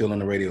that are still on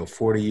the radio,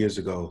 40 years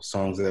ago,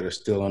 songs that are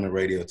still on the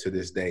radio to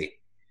this day.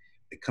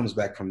 It comes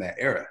back from that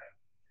era.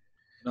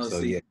 no,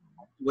 So see, yeah,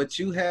 what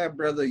you had,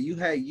 brother, you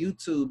had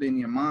YouTube in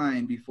your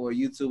mind before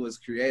YouTube was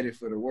created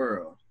for the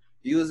world.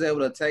 You was able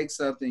to take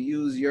something,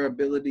 use your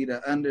ability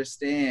to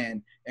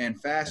understand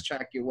and fast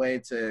track your way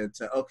to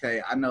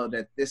okay, I know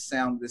that this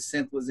sound, this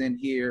synth was in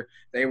here.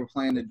 They were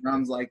playing the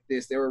drums like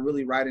this. They were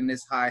really riding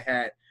this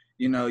hi-hat.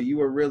 You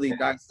were really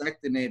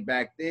dissecting it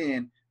back then yeah,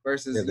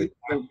 versus the,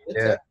 YouTube.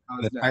 yeah,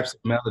 the types of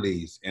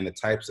melodies and the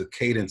types of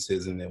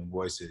cadences in their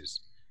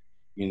voices,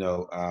 you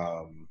know,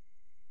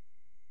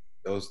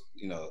 those,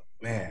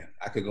 man,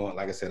 I could go on,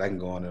 like I said, I can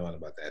go on and on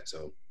about that.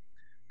 So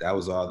that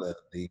was all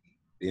the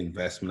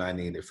investment I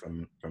needed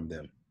from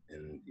them.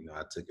 And,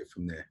 I took it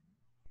from there.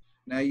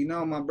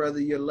 Now, my brother,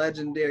 you're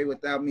legendary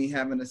without me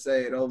having to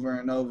say it over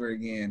and over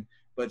again.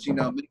 But,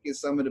 making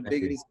some of the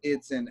biggest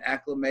hits and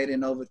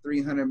acclimating over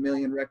 300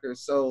 million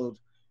records sold,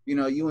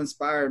 you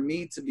inspire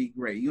me to be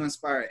great. You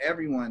inspire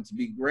everyone to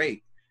be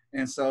great.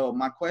 And so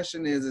my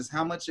question is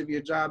how much of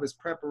your job is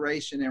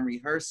preparation and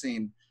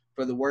rehearsing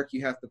for the work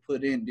you have to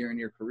put in during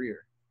your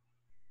career?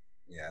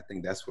 Yeah, I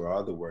think that's where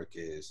all the work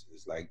is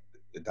like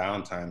the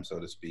downtime, so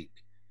to speak.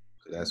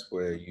 That's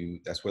where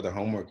the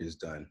homework is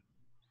done.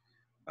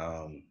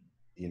 Um,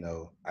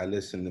 I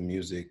listen to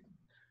music.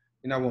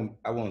 I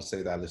won't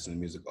say that I listen to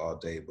music all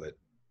day, but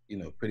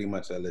pretty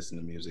much I listen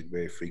to music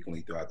very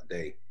frequently throughout the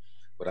day.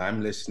 But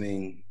I'm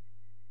listening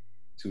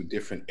to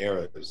different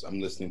eras.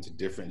 I'm listening to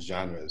different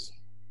genres.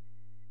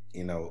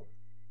 You know,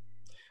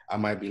 I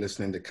might be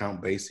listening to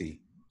Count Basie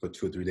for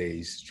 2 or 3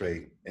 days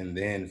straight, and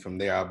then from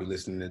there I'll be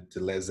listening to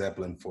Led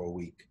Zeppelin for a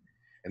week,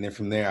 and then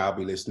from there I'll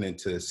be listening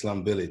to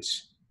Slum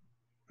Village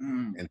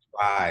and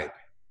Tribe.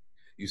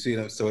 You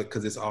see, so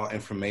because it's all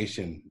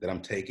information that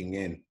I'm taking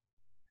in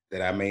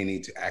that I may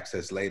need to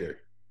access later,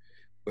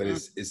 but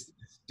it's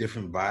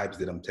different vibes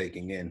that I'm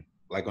taking in,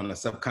 like on a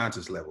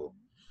subconscious level.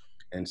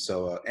 And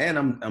so,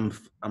 and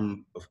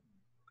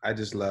I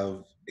just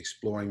love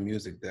exploring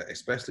music that,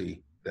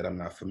 especially that I'm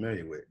not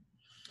familiar with.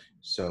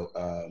 So,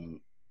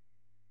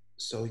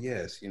 so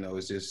yes,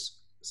 it's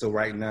just, so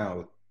right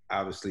now,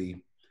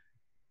 obviously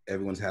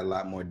everyone's had a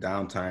lot more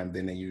downtime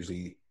than they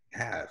usually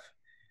have.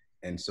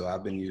 And so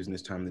I've been using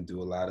this time to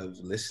do a lot of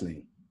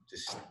listening,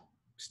 just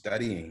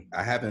studying.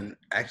 I haven't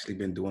actually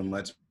been doing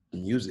much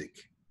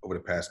music over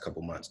the past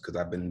couple months because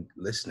I've been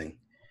listening,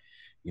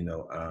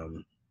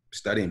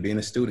 studying, being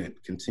a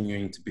student,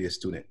 continuing to be a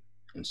student.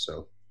 And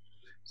so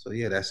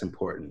yeah, that's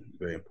important,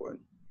 very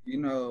important.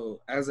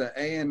 As an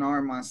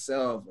A&R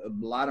myself, a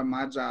lot of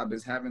my job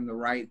is having the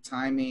right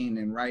timing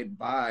and right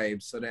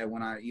vibes so that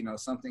when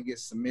something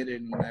gets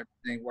submitted and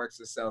everything works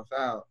itself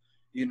out,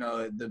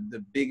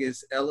 the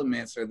biggest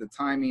elements are the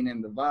timing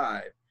and the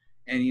vibe.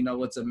 And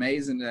what's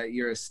amazing that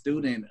you're a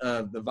student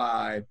of the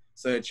vibe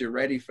so that you're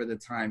ready for the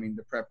timing,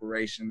 the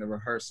preparation, the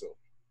rehearsal.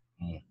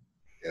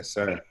 Yes,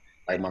 sir.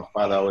 Like my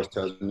father always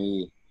tells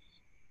me,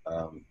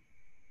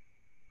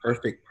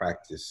 perfect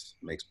practice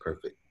makes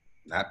perfect.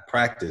 Not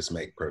practice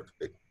make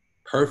perfect.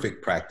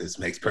 Perfect practice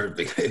makes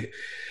perfect.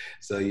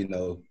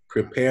 So,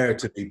 prepare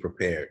to be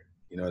prepared.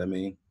 You know what I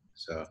mean?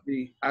 So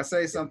See, I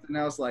say something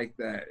else like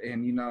that.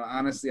 And,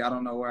 honestly, I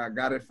don't know where I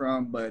got it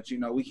from, but,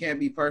 we can't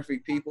be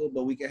perfect people,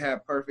 but we can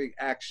have perfect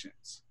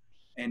actions.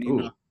 And,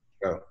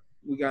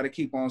 we got to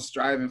keep on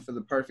striving for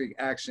the perfect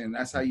action.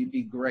 That's how you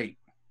be great.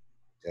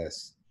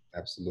 Yes,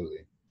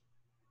 absolutely.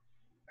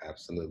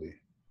 Absolutely.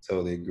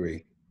 Totally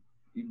agree.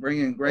 You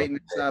bringing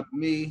greatness out of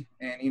me,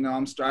 and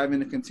I'm striving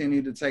to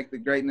continue to take the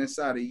greatness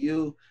out of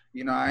you.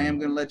 I am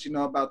going to let you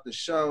know about the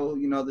show.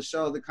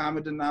 The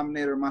common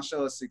denominator of my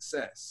show is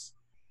success.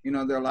 There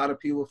are a lot of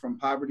people from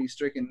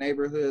poverty-stricken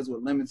neighborhoods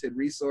with limited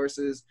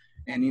resources,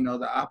 and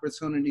the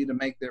opportunity to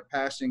make their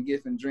passion,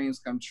 gift, and dreams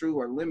come true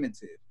are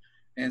limited.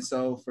 And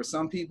so, for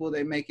some people,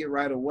 they make it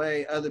right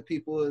away. Other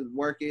people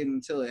work it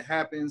until it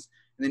happens,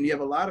 and then you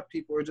have a lot of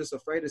people who are just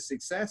afraid of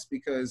success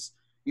because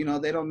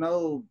they don't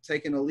know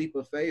taking a leap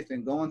of faith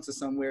and going to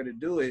somewhere to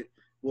do it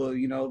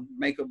will,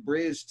 make a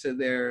bridge to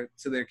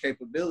their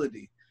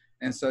capability.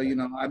 And so,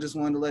 I just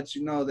wanted to let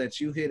you know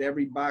that you hit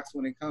every box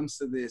when it comes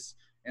to this.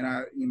 And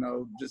I,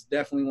 just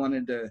definitely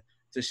wanted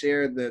to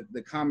share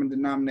the common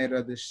denominator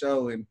of this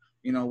show and,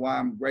 why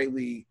I'm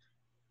greatly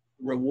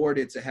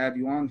rewarded to have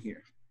you on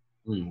here.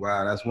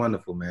 Wow, that's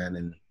wonderful, man.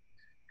 And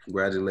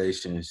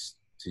congratulations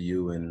to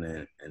you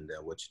and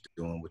what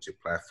you're doing with your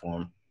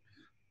platform.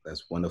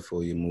 That's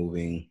wonderful. You're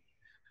moving,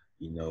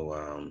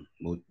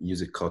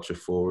 music culture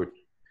forward,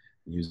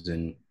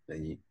 using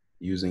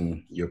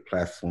your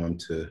platform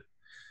to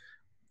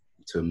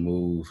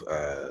move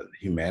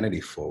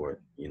humanity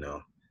forward,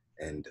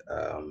 And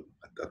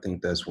I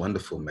think that's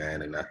wonderful,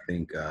 man. And I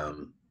think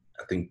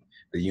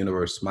the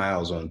universe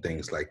smiles on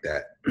things like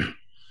that.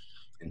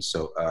 And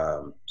so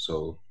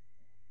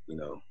you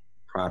know,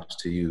 props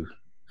to you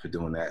for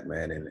doing that,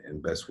 man,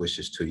 and best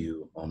wishes to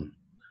you on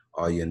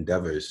all your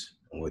endeavors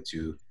and what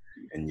you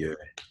and your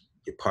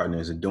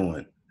partners are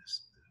doing.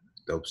 It's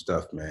dope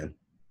stuff, man.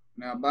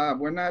 Now, Bob,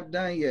 we're not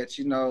done yet.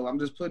 I'm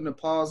just putting a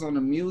pause on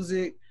the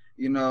music,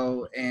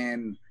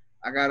 and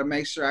I got to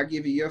make sure I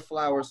give you your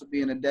flowers for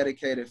being a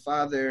dedicated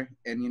father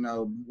and,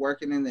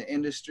 working in the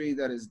industry.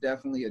 That is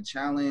definitely a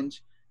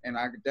challenge. And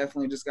I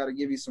definitely just got to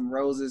give you some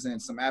roses and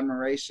some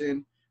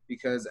admiration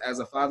because as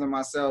a father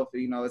myself,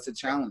 it's a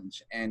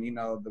challenge. And,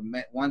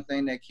 one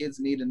thing that kids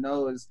need to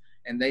know is,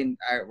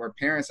 or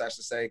parents, I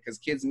should say, because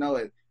kids know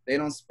it, they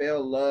don't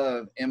spell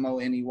love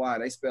Money.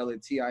 They spell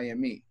it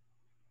Time.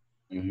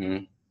 Mm-hmm.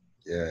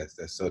 Yes,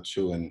 that's so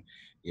true. And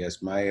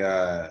yes, my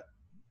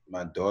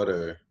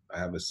daughter, I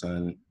have a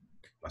son.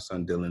 My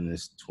son Dylan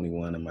is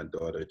 21, and my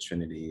daughter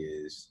Trinity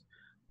is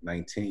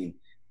 19.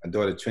 My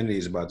daughter Trinity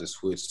is about to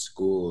switch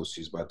schools.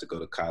 She's about to go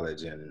to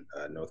college in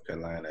North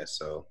Carolina.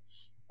 So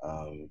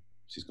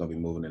she's gonna be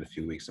moving in a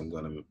few weeks. I'm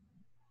gonna,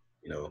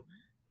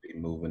 be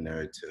moving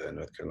there to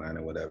North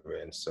Carolina, whatever.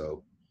 And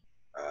so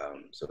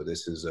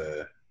this is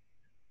a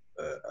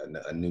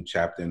new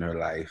chapter in her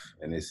life,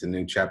 and it's a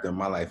new chapter in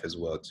my life as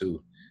well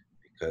too,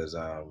 because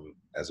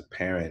as a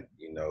parent,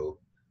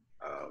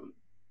 um,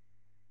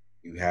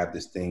 you have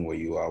this thing where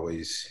you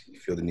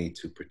feel the need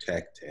to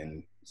protect,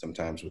 and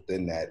sometimes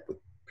within that, with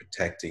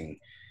protecting,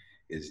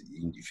 is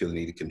you feel the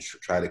need to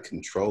try to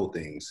control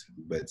things.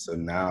 But so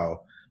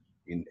now,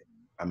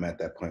 I'm at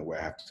that point where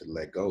I have to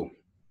let go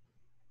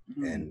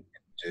and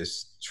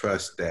just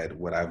trust that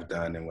what I've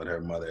done and what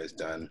her mother has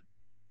done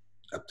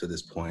up to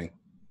this point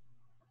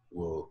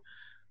will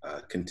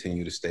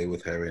continue to stay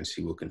with her, and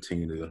she will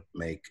continue to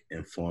make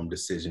informed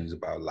decisions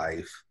about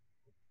life,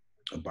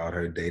 about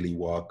her daily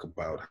walk,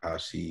 about how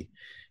she,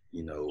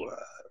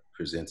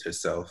 presents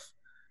herself,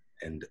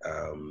 and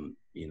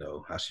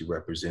how she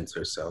represents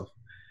herself.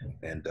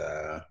 And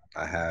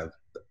I have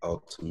the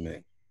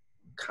ultimate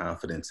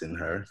confidence in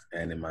her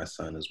and in my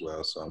son as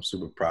well. So I'm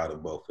super proud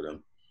of both of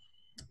them.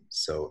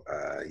 So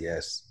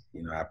yes,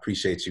 I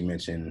appreciate you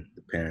mentioning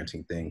the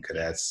parenting thing,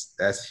 because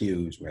that's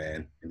huge,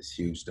 man. And it's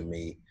huge to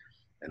me.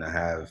 And I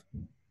have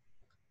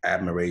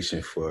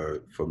admiration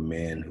for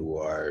men who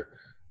are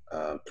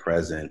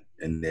present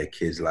in their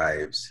kids'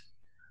 lives,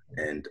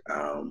 and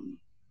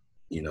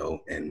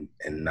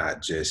and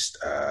not just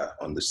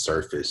on the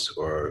surface,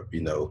 or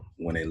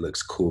when it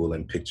looks cool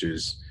in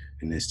pictures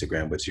and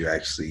Instagram, but you're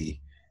actually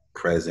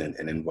present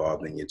and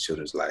involved in your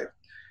children's life.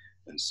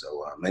 And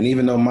so, and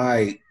even though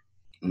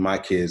my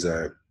kids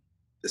are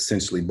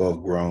essentially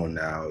both grown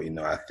now,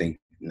 I think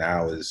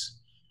now is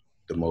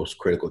the most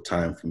critical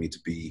time for me to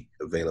be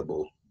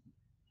available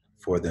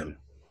for them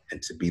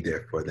and to be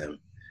there for them.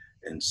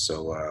 And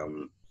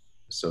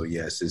so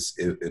yes,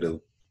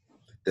 it'll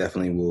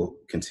definitely will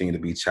continue to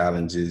be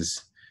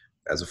challenges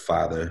as a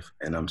father,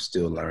 and I'm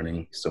still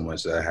learning so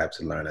much that I have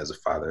to learn as a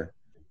father.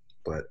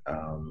 But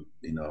I'm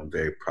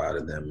very proud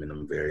of them, and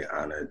I'm very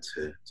honored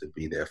to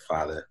be their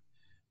father.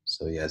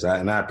 So yes,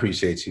 I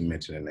appreciate you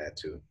mentioning that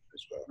too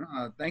as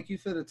well. Thank you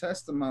for the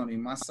testimony.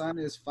 My son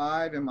is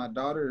 5 and my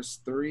daughter is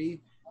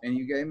 3. And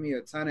you gave me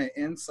a ton of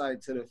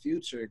insight to the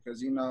future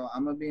because, I'm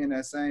going to be in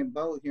that same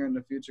boat here in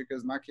the future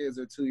because my kids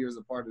are 2 years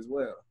apart as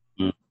well.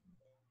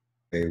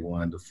 Okay,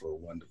 wonderful,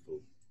 wonderful.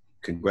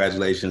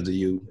 Congratulations to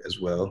you as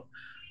well,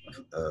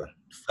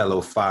 fellow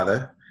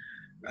father.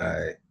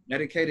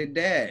 Dedicated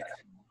dad.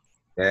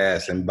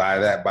 Yes, and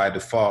by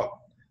default,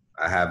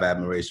 I have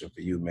admiration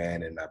for you,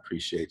 man, and I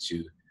appreciate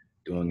you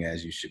doing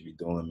as you should be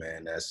doing,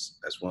 man. That's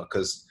one,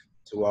 because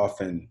too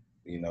often,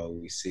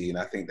 we see, and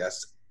I think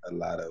that's a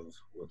lot of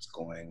what's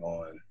going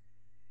on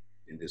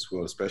in this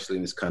world, especially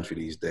in this country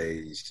these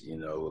days.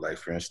 Like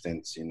for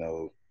instance,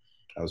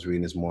 I was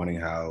reading this morning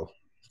how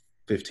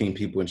 15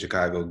 people in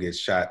Chicago get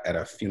shot at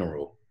a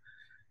funeral,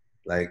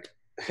 like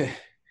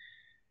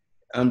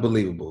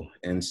unbelievable.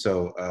 And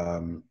so,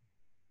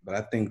 but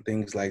I think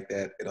things like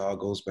that, it all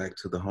goes back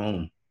to the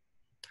home.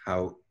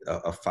 How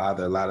a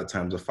father, a lot of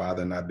times a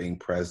father not being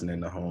present in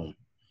the home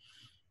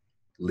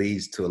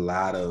leads to a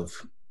lot of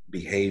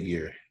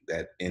behavior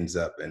that ends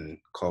up and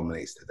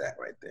culminates to that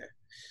right there.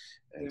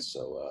 And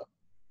so,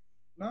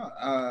 no,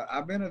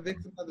 I've been a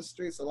victim of the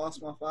streets. I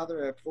lost my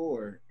father at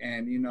 4,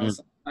 and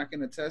something I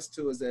can attest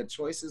to is that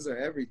choices are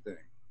everything.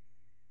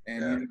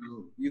 And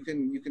you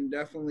can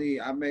definitely.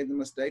 I made the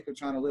mistake of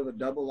trying to live a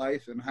double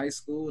life in high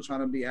school, trying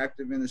to be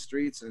active in the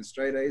streets and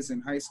straight A's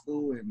in high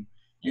school, and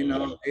it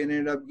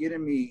ended up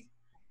getting me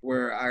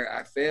where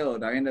I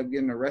failed. I ended up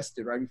getting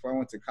arrested right before I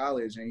went to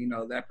college, and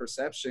that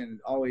perception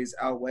always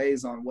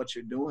outweighs on what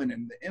you're doing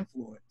and the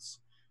influence.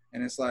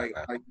 And it's like,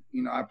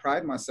 I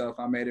pride myself.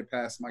 I made it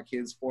past my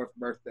kid's 4th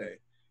birthday.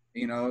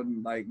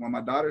 Like when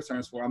my daughter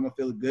turns 4, I'm gonna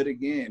feel good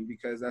again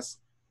because that's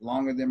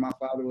longer than my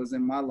father was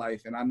in my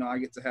life, and I know I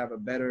get to have a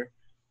better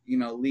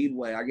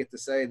leadway. I get to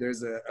say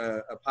there's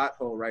a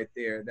pothole right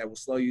there that will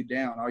slow you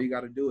down. All you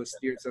got to do is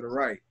steer to the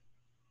right.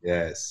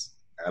 Yes,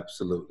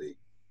 absolutely.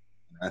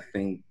 I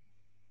think,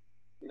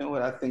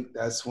 I think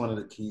that's one of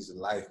the keys to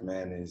life,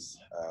 man, is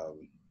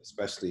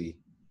especially,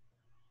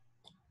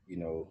 you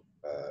know,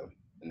 uh,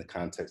 in the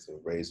context of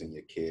raising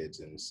your kids.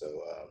 And so,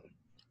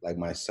 like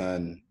my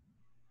son,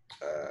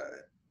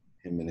 uh,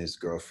 him and his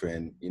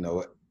girlfriend,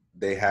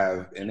 they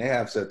have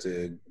such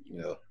a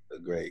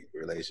great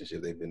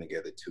relationship. They've been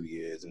together 2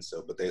 years. And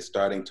so, but they're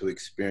starting to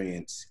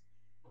experience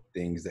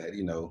things that,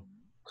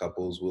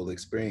 couples will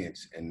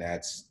experience. And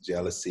that's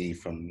jealousy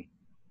from,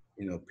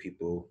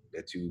 people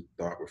that you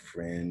thought were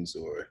friends,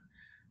 or,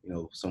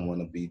 someone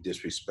to be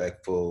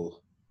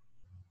disrespectful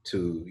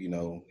to,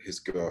 his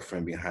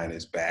girlfriend behind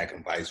his back,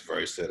 and vice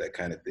versa, that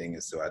kind of thing.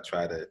 And so I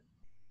try to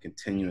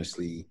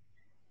continuously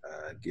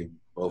give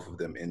both of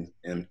them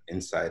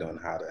insight on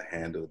how to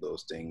handle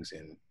those things,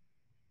 and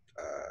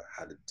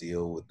how to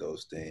deal with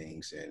those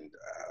things. And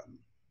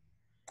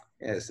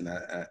yes, and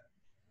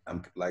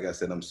I'm, like I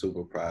said, I'm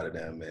super proud of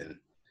them. And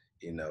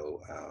you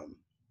know,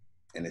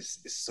 and it's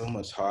so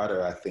much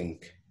harder, I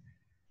think,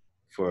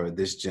 for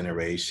this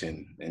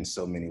generation in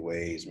so many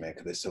ways, man,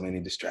 because there's so many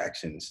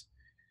distractions.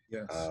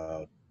 Yes.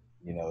 Uh,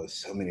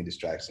 so many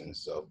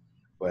distractions. So,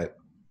 but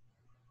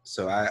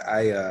so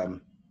I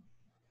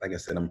like I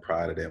said, I'm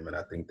proud of them, and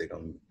I think they're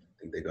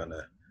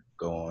gonna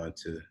go on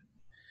to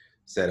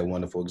set a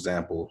wonderful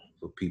example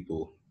for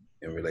people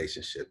in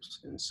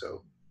relationships. And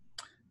so,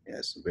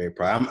 yes, I'm very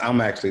proud.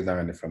 I'm actually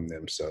learning from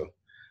them. So,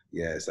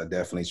 yes, I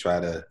definitely try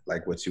to,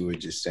 like what you were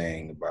just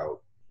saying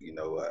about,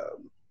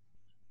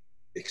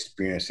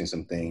 experiencing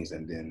some things,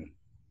 and then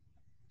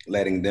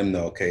letting them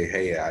know, okay,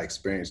 hey, I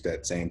experienced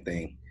that same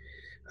thing,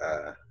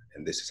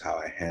 and this is how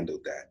I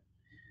handled that.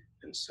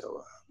 And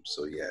so,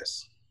 so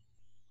yes,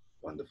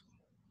 wonderful.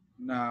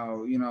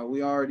 Now,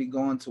 we already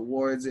going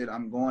towards it.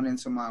 I'm going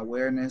into my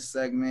awareness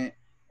segment.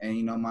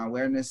 And, my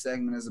awareness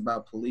segment is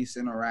about police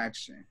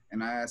interaction.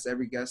 And I ask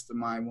every guest of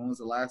mine, when was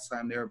the last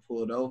time they were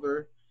pulled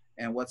over?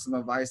 And what's some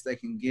advice they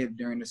can give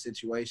during the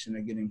situation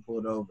of getting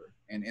pulled over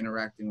and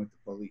interacting with the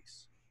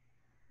police?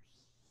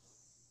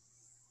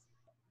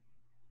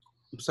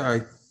 I'm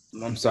sorry.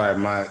 I'm sorry.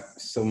 My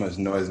so much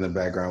noise in the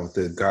background with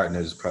the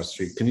gardeners across the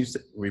street. Can you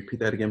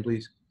repeat that again,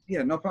 please?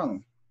 Yeah, no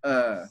problem.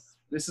 Uh,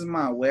 this is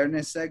my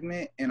awareness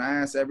segment, and I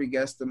ask every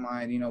guest of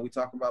mine, we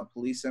talk about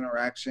police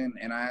interaction,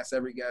 and I ask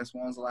every guest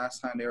when was the last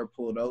time they were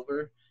pulled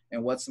over,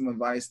 and what's some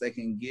advice they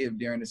can give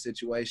during the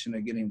situation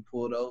of getting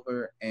pulled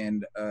over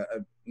and,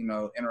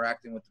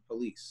 interacting with the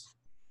police.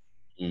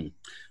 Mm.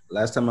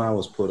 Last time I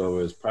was pulled over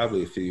was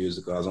probably a few years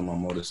ago. I was on my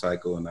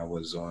motorcycle, and I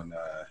was on,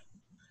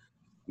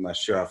 I'm not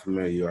sure how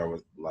familiar you are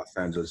with Los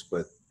Angeles,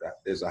 but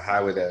there's a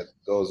highway that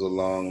goes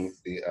along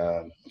the,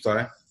 I'm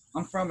sorry?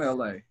 I'm from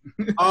LA.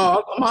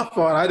 Oh, my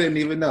fault. I didn't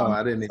even know.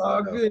 I didn't It's even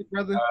all know. good,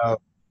 brother.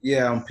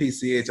 Yeah, on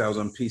PCH. I was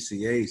on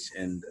PCH,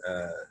 and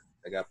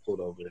I got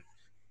pulled over.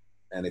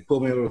 And they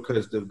pulled me over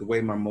because the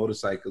way my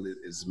motorcycle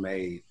is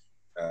made,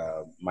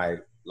 my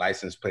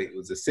license plate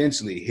was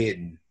essentially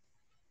hidden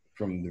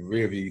from the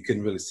rear view. You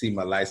couldn't really see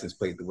my license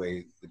plate the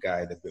way the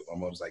guy that built my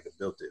motorcycle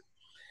built it.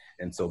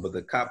 And so, but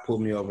the cop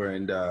pulled me over,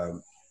 and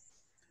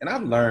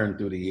I've learned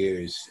through the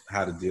years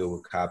how to deal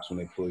with cops when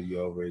they pull you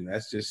over, and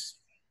that's just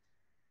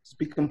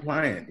be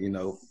compliant.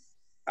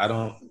 I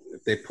don't,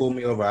 if they pull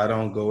me over, I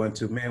don't go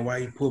into, man, why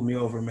you pull me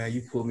over, man?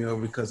 You pulled me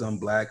over because I'm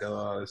black and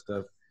all that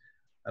stuff.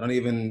 I don't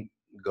even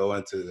go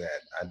into that.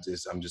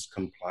 I'm just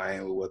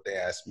compliant with what they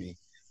ask me.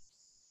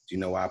 Do you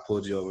know why I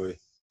pulled you over?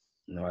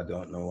 No, I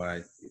don't know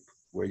why.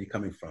 Where are you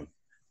coming from?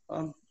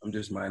 I'm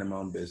just minding my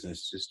own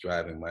business, just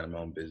driving, minding my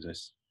own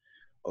business.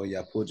 Oh yeah,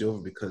 I pulled you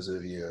over because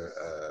of your,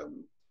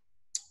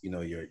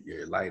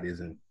 your light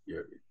isn't,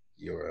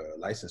 your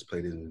license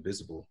plate isn't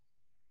visible.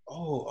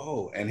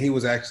 Oh, and he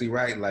was actually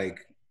right. Like,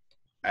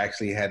 I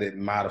actually had it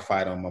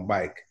modified on my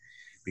bike,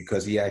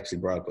 because he actually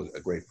brought up a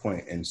great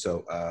point. And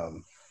so,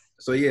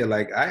 so yeah,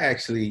 like I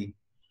actually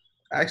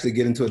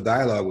get into a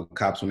dialogue with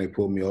cops when they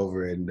pull me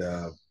over, and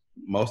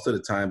most of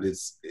the time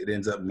it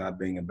ends up not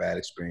being a bad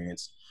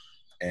experience.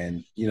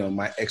 And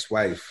my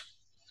ex-wife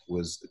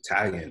was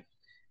Italian,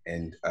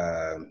 and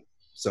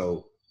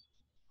so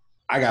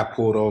I got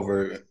pulled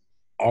over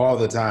all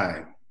the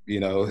time.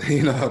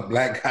 A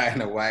black guy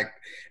and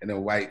a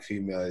white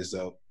female.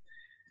 So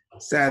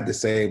sad to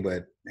say,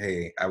 but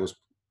hey,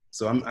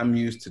 I'm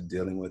used to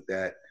dealing with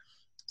that.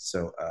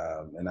 So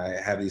and I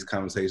have these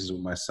conversations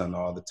with my son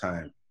all the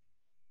time.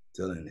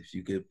 Dylan, if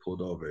you get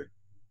pulled over,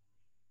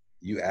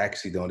 you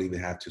actually don't even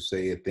have to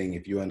say a thing.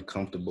 If you're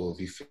uncomfortable,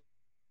 if you feel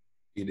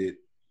it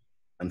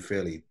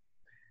unfairly,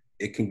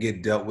 it can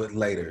get dealt with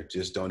later.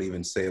 Just don't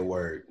even say a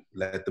word.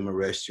 Let them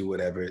arrest you,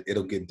 whatever.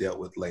 It'll get dealt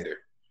with later.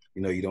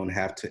 You don't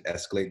have to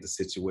escalate the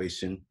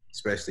situation,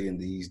 especially in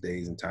these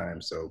days and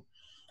times. So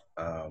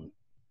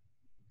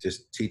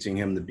just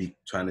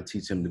trying to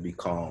teach him to be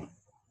calm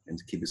and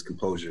to keep his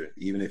composure,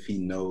 even if he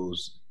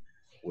knows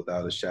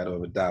without a shadow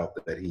of a doubt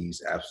that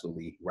he's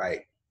absolutely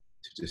right,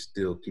 to just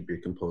still keep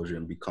your composure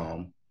and be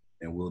calm,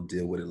 and we'll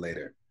deal with it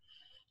later.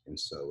 And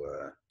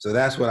so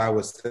that's what I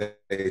would say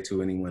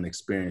to anyone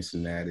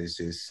experiencing that is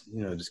just,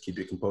 just keep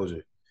your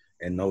composure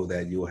and know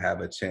that you'll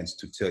have a chance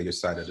to tell your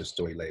side of the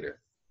story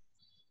later.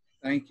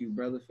 Thank you,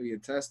 brother, for your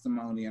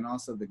testimony and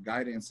also the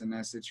guidance in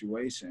that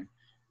situation.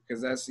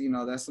 Because that's,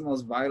 that's the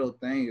most vital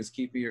thing is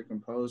keeping your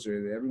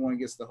composure. Everyone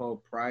gets the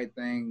whole pride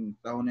thing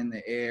thrown in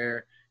the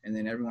air, and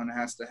then everyone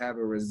has to have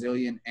a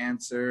resilient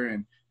answer.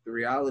 And the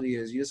reality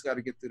is you just got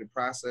to get through the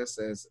process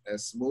as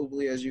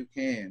smoothly as you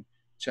can.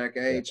 Check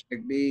A, Yeah. check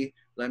B,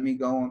 let me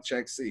go on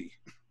check C.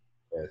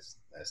 Yes,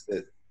 that's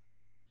it.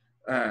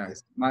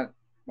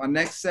 My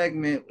next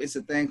segment is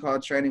a thing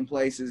called Trading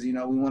Places. We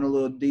went a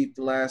little deep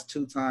the last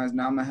 2 times.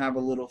 Now I'm gonna have a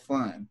little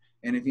fun.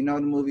 And if you know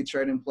the movie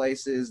Trading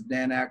Places,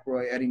 Dan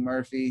Aykroyd, Eddie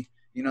Murphy,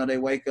 they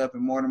wake up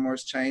and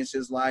Mortimer's changed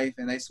his life,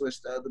 and they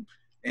switch to other,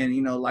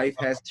 and life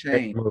has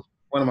changed.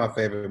 One of my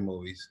favorite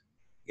movies.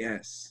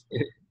 Yes.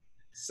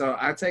 So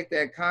I take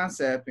that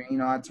concept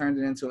and I turned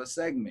it into a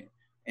segment.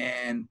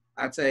 And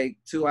I take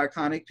 2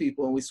 iconic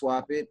people and we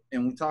swap it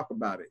and we talk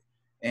about it.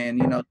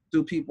 And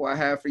 2 people I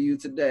have for you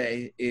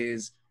today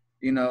is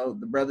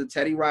the brother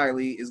Teddy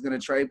Riley is going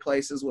to trade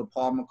places with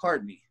Paul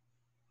McCartney.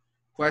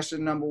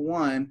 Question number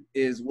 1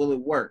 is, will it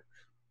work?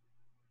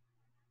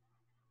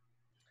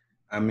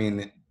 I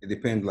mean, it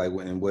depends, like,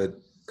 in what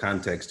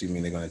context do you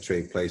mean they're going to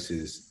trade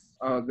places?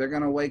 They're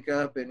going to wake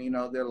up and,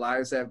 their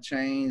lives have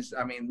changed.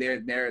 I mean,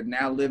 they're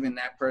now living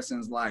that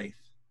person's life.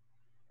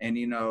 And,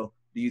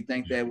 do you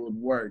think that would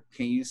work?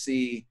 Can you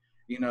see,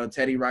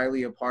 Teddy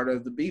Riley a part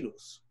of the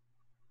Beatles?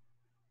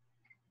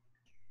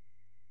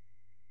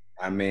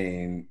 I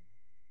mean,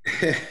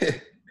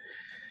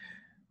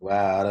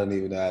 wow, I don't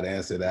even know how to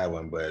answer that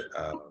one, but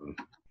I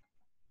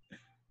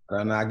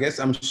don't know. I guess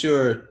I'm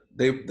sure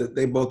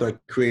they both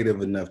are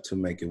creative enough to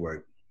make it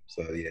work.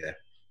 So yeah,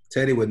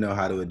 Teddy would know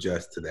how to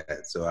adjust to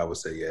that. So I would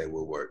say, yeah, it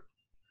will work.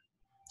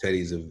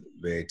 Teddy's a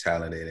very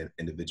talented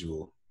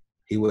individual.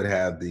 He would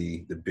have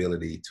the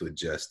ability to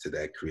adjust to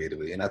that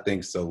creatively, and I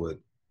think so would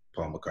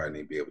Paul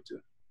McCartney be able to.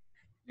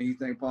 And you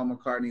think Paul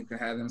McCartney could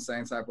have them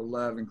same type of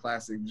love and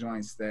classic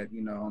joints that,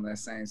 on that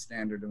same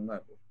standard and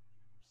level?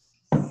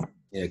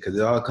 Yeah, because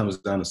it all comes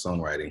down to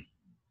songwriting.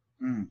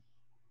 Mm.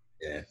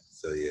 Yeah,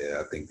 so yeah,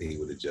 I think he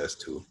would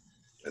adjust too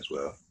as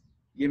well.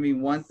 Give me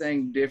one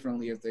thing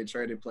differently if they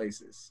traded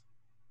places.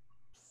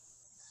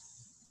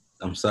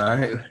 I'm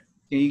sorry?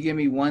 Can you give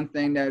me one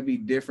thing that would be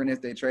different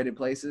if they traded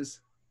places?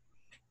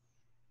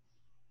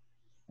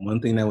 One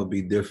thing that would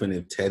be different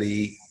if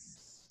Teddy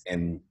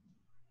and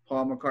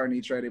Paul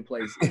McCartney traded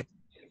places.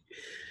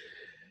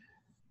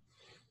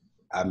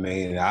 I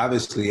mean,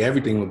 obviously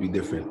everything would be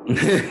different.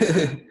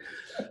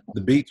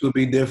 The beats would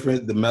be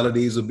different, the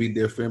melodies would be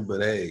different,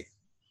 but hey,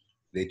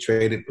 they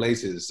traded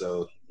places,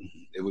 so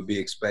it would be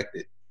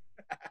expected.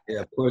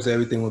 Yeah, of course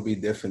everything would be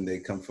different.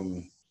 They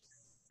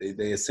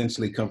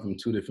essentially come from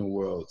 2 different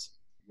worlds.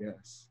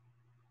 Yes.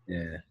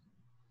 Yeah.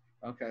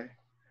 Okay.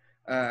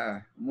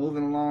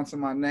 Moving along to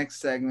my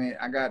next segment,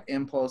 I got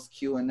Impulse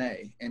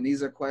Q&A, and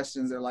these are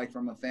questions that are like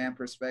from a fan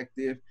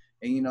perspective,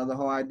 and the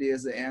whole idea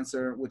is to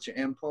answer with your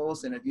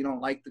impulse, and if you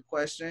don't like the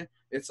question,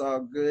 it's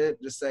all good,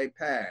 just say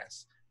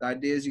pass. The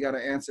idea is you got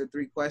to answer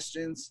 3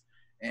 questions,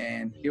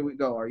 and here we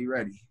go. Are you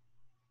ready?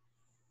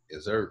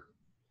 Yes, sir.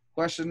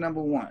 Question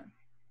number 1,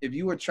 if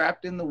you were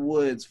trapped in the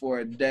woods for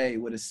a day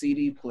with a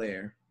CD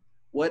player,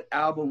 what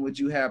album would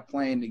you have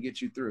playing to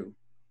get you through?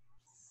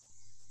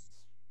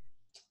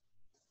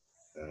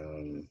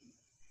 The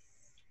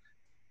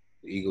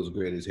Eagles'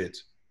 greatest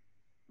hits.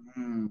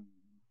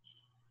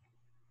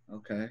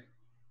 Okay.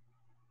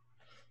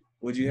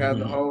 Would you have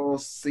the whole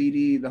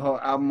CD, the whole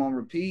album on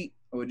repeat,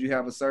 or would you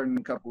have a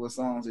certain couple of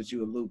songs that you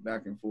would loop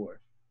back and forth?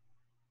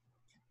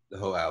 The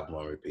whole album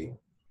on repeat.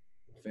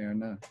 Fair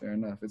enough.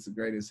 It's the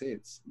greatest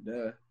hits.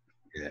 Duh.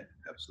 Yeah,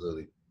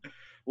 absolutely.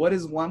 What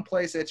is one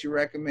place that you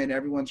recommend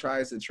everyone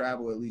tries to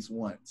travel at least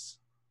once?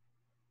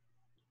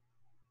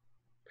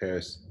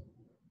 Paris.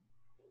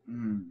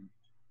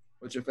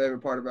 What's your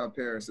favorite part about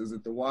Paris? Is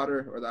it the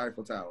water or the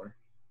Eiffel Tower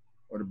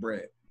or the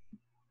bread?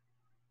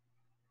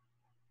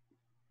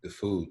 The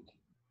food.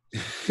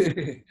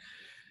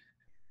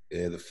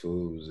 Yeah, the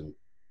food was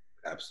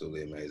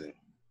absolutely amazing.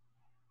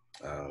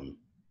 And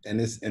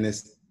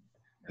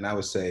I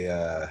would say,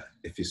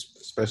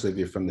 especially if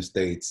you're from the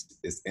States,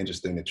 it's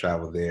interesting to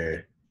travel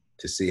there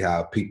to see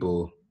how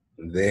people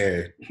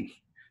there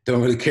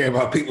don't really care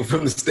about people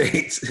from the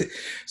States.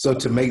 So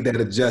to make that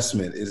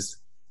adjustment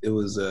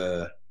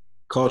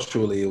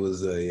culturally, it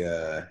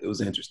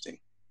was interesting,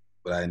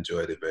 but I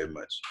enjoyed it very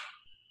much.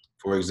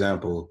 For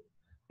example,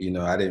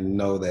 I didn't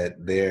know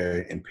that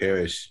there in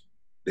Paris,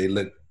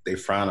 they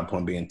frown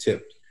upon being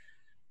tipped.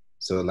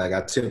 So like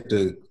I tipped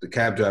the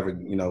cab driver,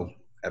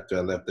 after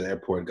I left the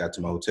airport, got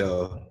to my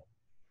hotel,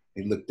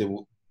 he looked at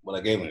what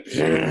I gave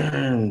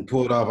him,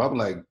 pulled off. I'm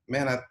like,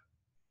 man,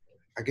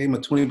 I gave him a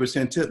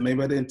 20% tip.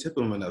 Maybe I didn't tip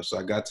him enough. So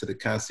I got to the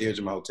concierge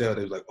of my hotel.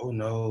 They was like, oh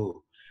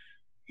no,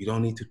 you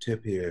don't need to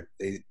tip here.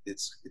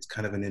 It's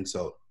kind of an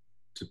insult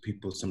to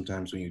people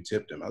sometimes when you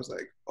tip them. I was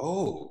like,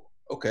 oh,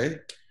 okay.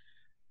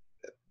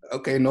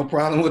 Okay, no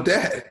problem with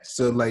that.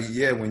 So like,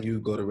 yeah, when you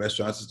go to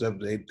restaurants and stuff,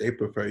 they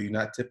prefer you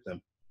not tip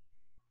them,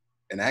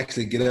 and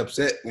actually get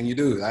upset when you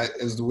do.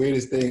 It's the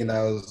weirdest thing, and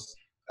I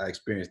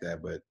experienced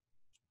that, but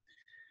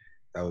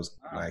that was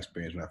my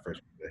experience when I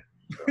first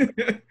went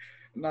there. So,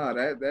 No,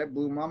 that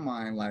blew my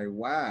mind. Like,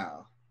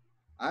 wow.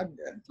 I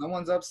yeah.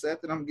 Someone's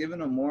upset that I'm giving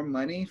them more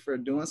money for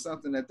doing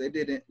something that they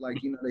didn't like,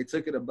 they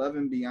took it above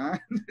and beyond.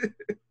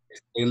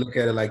 They look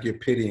at it like you're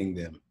pitying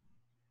them.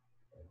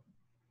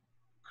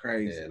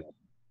 Crazy. Yeah,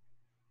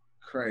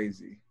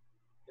 Crazy.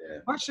 yeah.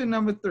 Question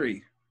number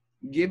 3.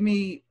 Give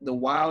me the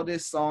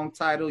wildest song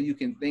title you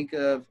can think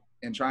of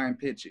and try and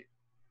pitch it.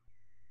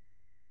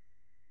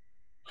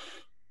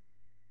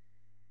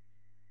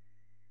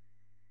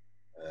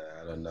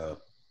 I don't know.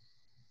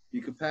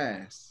 You could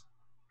pass.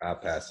 I'll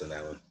pass on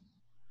that one.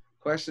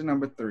 Question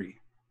number 3.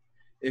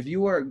 If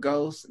you were a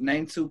ghost,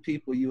 name 2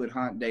 people you would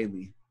haunt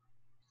daily.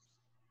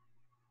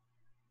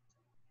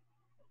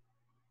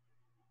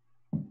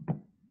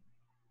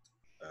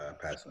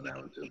 Pass on that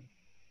one too.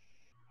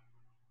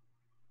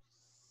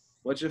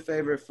 What's your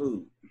favorite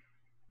food?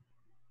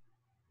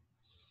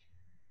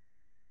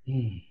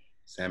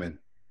 Salmon.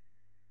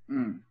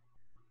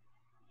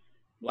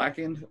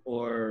 Blackened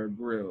or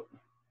grilled?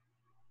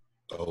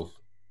 Both.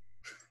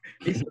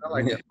 He said, I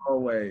like it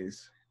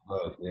always.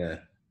 Both, yeah.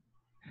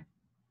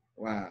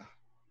 Wow.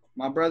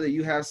 My brother,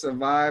 you have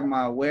survived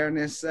my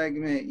awareness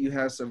segment. You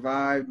have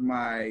survived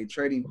my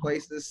trading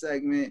places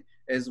segment,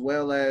 as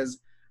well as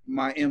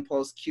my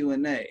impulse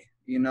Q&A.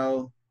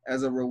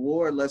 As a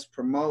reward, let's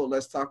promote.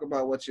 Let's talk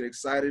about what you're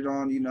excited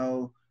on.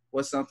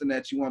 What's something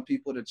that you want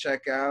people to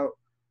check out.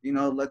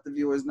 Let the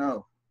viewers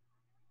know.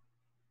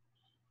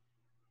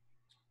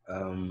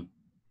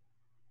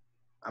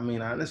 I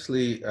mean,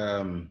 honestly,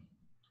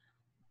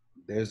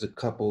 there's a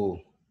couple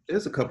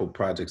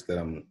projects that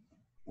I'm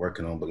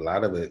working on, but a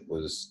lot of it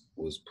was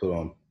put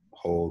on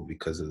hold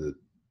because of the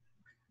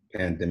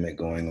pandemic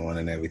going on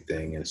and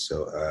everything. And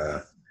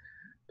so,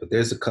 but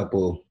there's a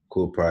couple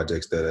cool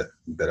projects that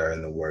are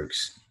in the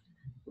works,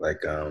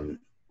 like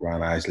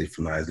Ron Isley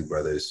from the Isley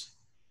Brothers.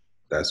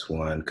 That's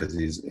one, because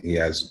he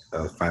has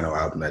a final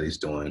album that he's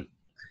doing,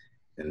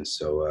 and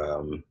so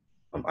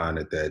I'm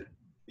honored that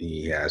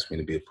he asked me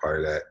to be a part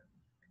of that.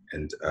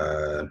 And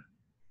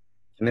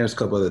there's a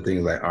couple other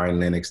things like Iron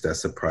Linux.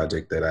 That's a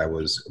project that I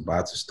was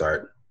about to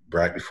start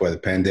right before the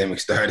pandemic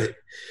started.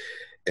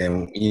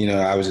 And,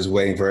 I was just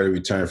waiting for her to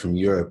return from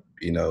Europe,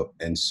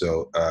 and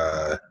so,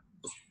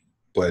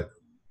 but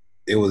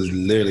it was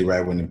literally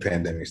right when the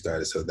pandemic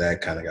started. So that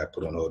kind of got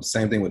put on hold.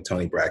 Same thing with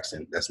Tony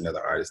Braxton. That's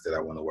another artist that I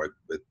want to work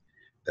with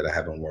that I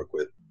haven't worked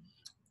with.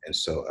 And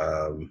so,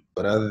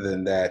 but other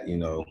than that,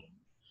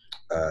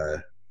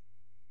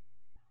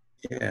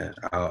 yeah,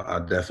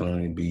 I'll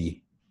definitely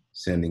be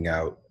sending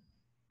out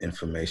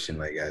information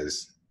like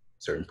as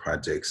certain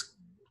projects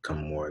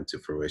come more into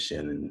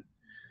fruition,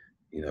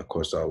 and of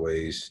course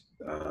always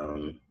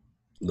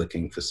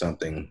looking for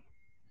something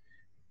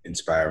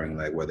inspiring,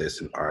 like whether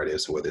it's an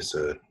artist or whether it's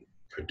a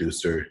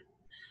producer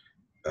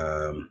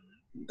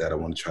that I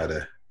want to try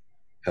to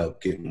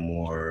help get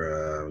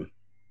more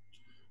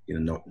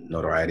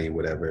notoriety,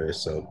 whatever.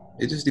 So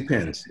it just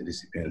depends.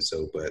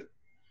 So, but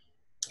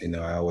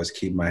I always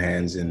keep my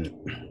hands in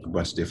a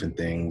bunch of different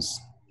things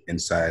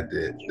inside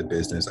the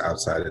business,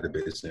 outside of the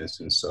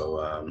business. And so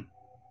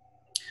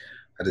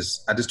I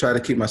just try to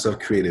keep myself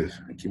creative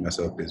and keep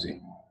myself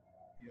busy.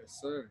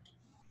 Yes, sir.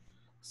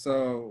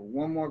 So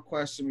one more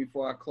question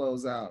before I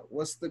close out.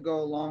 What's the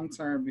goal long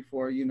term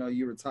before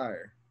you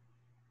retire?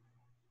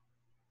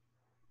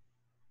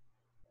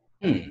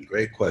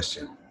 Great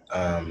question.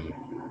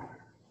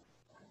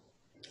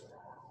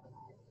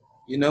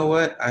 You know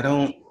what?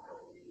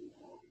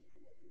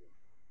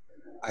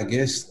 I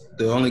guess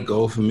the only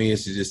goal for me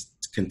is to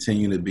just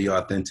continue to be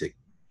authentic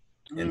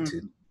and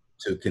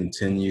to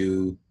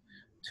continue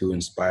to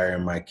inspire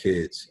my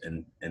kids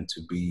and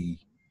to be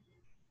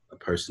a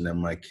person that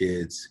my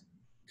kids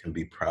can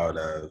be proud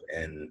of.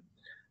 And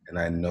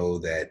I know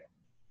that,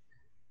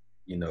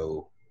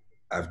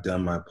 I've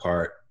done my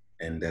part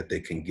and that they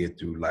can get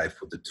through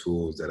life with the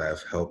tools that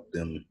I've helped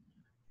them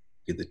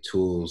get, the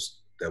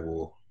tools that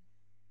will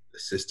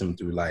assist them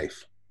through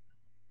life.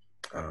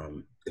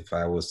 If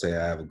I would say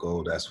I have a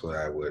goal, that's what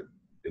it would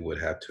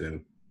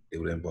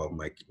involve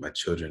my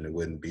children. It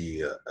wouldn't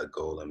be a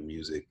goal in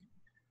music.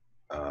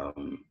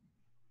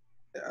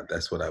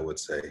 That's what I would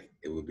say.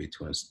 It would be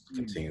to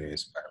continue to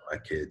inspire my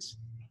kids.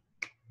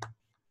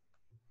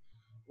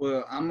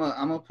 Well, I'm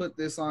gonna put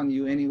this on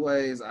you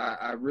anyways.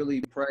 I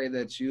really pray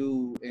that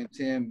you and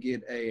Tim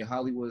get a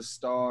Hollywood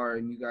star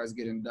and you guys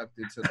get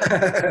inducted to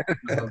the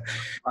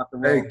Rock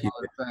and Roll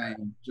Hall of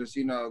Fame. Just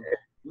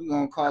we're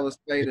gonna call a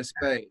spade a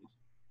spade.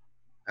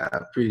 I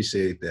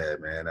appreciate that,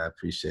 man. I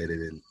appreciate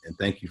it, and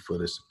thank you for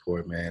the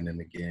support, man.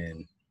 And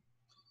again,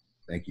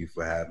 thank you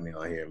for having me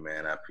on here,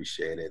 man. I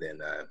appreciate it,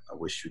 and I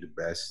wish you the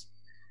best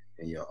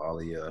in all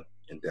of your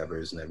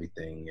endeavors and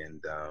everything.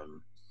 And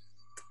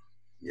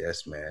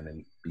yes, man,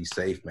 and be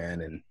safe,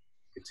 man, and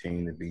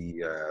continue to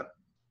be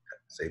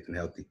safe and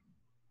healthy.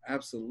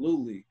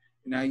 Absolutely.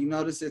 Now, you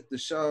notice if the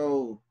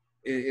show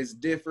is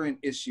different,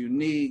 it's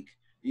unique.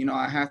 You know,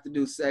 I have to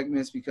do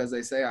segments because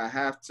they say I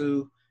have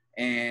to.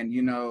 And,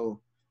 you know,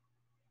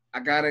 I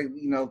gotta,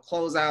 you know,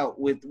 close out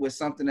with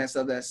something that's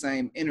of that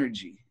same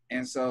energy.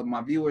 And so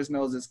my viewers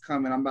knows it's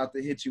coming. I'm about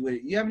to hit you with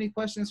it. You have any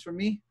questions for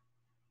me?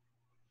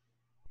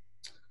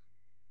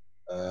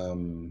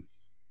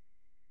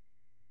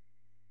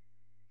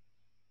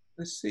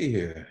 Let's see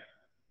here.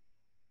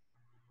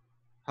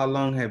 How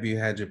long have you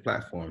had your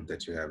platform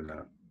that you have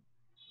now?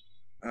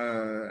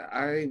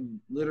 I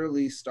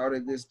literally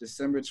started this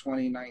December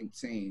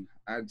 2019.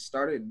 I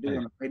started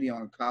doing radio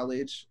in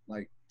college,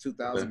 like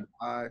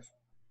 2005,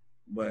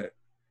 but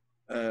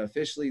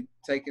officially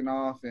taking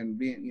off and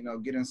being, you know,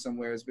 getting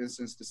somewhere has been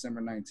since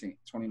December 19th,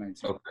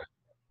 2019. Okay.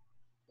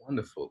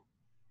 Wonderful.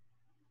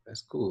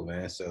 That's cool,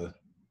 man. So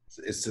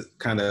it's a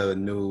kind of a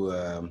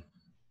new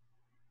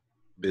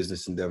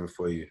business endeavor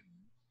for you.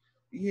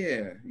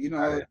 Yeah, you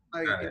know,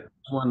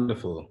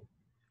 Wonderful.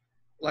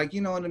 Like,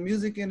 you know, in the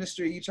music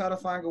industry, you try to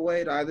find a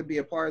way to either be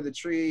a part of the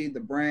tree, the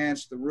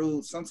branch, the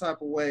root, some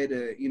type of way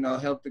to, you know,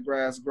 help the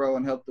grass grow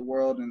and help the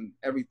world and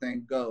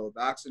everything go.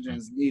 The oxygen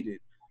is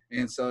needed.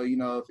 And so, you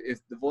know, if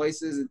the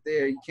voice isn't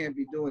there, you can't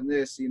be doing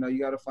this, you know, you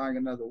got to find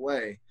another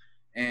way.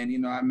 And, you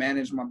know, I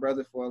managed my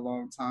brother for a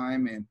long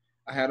time and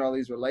I had all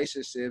these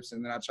relationships,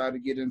 and then I tried to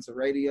get into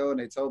radio and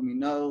they told me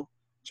no.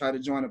 Tried to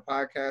join a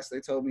podcast,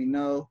 they told me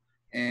no.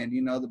 And,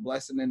 you know, the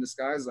blessing in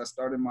disguise, I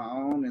started my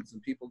own and some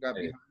people got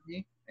behind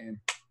me, and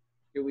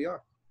here we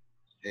are.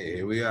 Hey,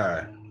 here we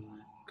are.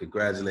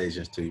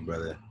 Congratulations to you,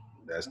 brother.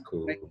 That's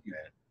cool, Thank you.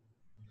 man.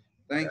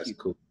 Thank That's you.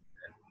 cool,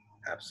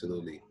 man.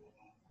 Absolutely.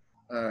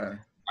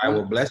 I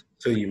will bless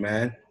you to you,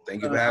 man.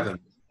 Thank you for having me.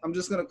 I'm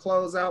just gonna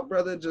close out,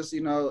 brother. Just,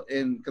 you know,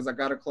 and because I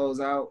gotta close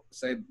out,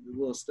 say the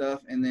little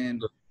stuff, and then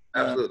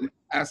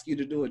ask you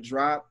to do a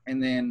drop,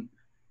 and then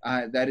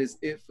that is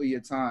it for your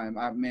time.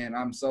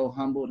 I'm so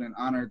humbled and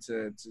honored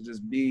to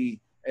just be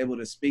able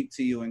to speak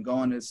to you and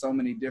go into so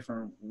many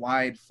different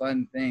wide,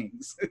 fun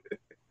things.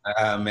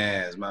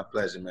 Man, it's my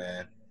pleasure,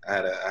 man. I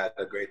had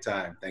a great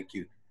time. Thank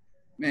you.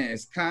 Man,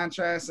 it's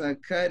Contrast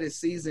Uncut. It's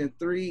season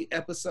 3,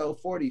 episode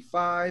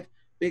 45.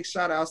 Big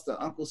shout outs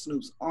to Uncle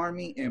Snoop's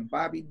Army and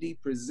Bobby D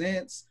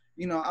Presents.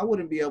 You know, I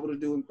wouldn't be able to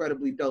do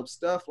incredibly dope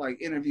stuff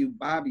like interview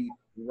Bobby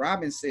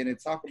Robinson and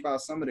talk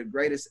about some of the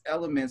greatest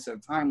elements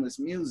of timeless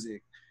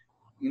music.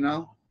 You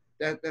know,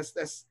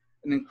 that's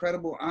an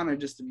incredible honor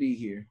just to be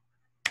here.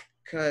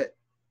 Cut,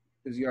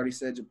 because you already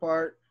said your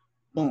part.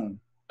 Boom.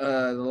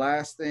 The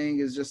last thing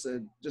is just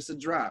a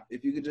drop.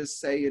 If you could just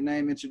say your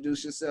name,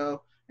 introduce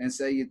yourself, and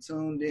say you're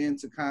tuned in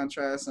to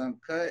Contrast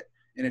Uncut.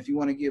 And if you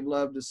want to give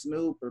love to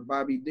Snoop or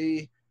Bobby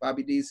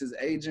D's his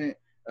agent,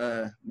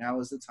 now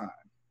is the time.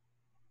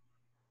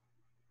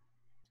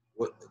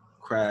 What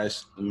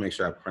Crash? Let me make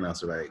sure I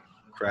pronounce it right.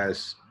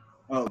 Crash.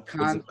 Oh,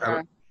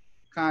 Contrast.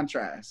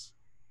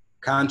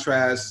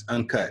 Contrast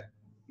Uncut.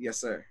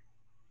 Yes, sir.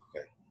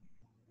 Okay.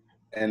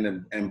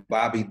 And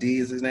Bobby D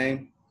is his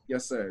name?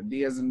 Yes, sir.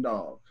 D as in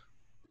dog.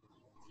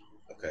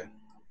 Okay.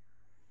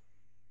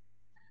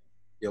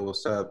 Yo,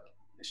 what's up?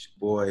 It's your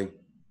boy,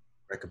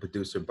 record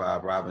producer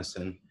Bob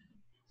Robinson,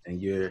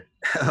 and you're.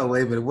 Oh,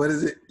 wait a minute. What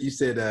is it? You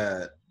said.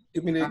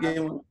 Give me the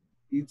again.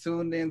 You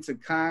tuned in to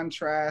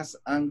Contrast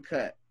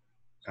Uncut.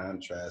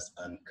 Contrast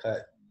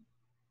Uncut.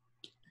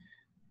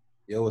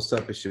 Yo, what's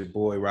up? It's your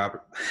boy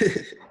Robert.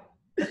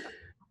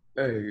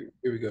 Hey,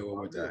 here we go one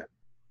more time.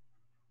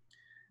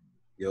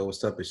 Yo,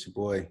 what's up? It's your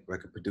boy,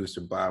 record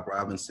producer Bob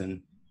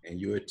Robinson, and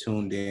you're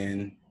tuned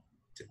in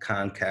to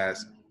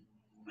Concast.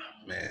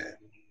 Man,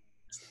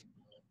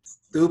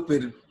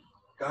 stupid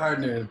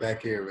Gardner in the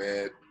back here,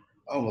 man.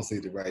 I almost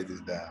need to write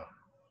this down.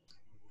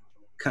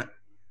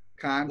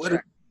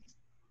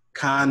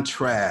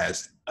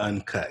 Contrast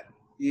Uncut.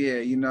 Yeah,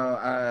 you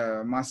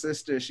know, my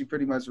sister, she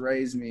pretty much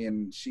raised me,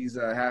 and she's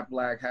half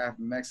black, half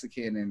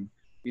Mexican, and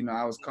you know,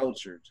 I was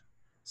cultured.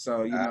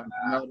 So, you know,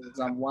 notice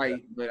I'm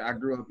white, but I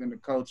grew up in the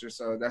culture,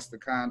 so that's the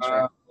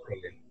contrast.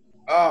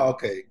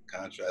 Okay.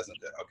 Contrast.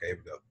 Okay,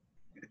 here we go.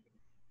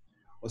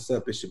 What's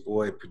up? It's your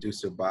boy,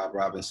 producer Bob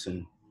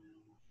Robinson.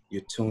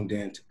 You're tuned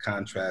in to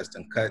Contrast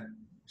Uncut.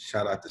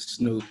 Shout out to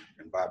Snoop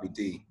and Bobby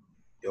D.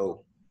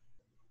 Yo.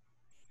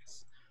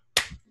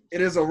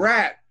 It is a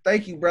wrap.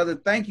 Thank you, brother.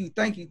 Thank you.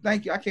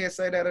 I can't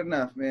say that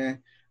enough,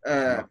 man.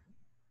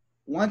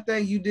 One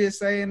thing you did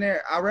say in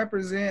there, I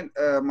represent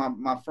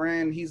my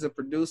friend. He's a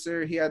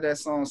producer. He had that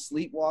song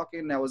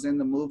Sleepwalking that was in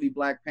the movie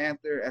Black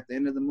Panther at the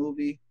end of the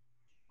movie.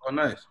 Oh,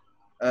 nice.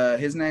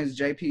 His name's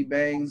JP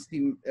Bangs.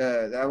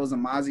 That was a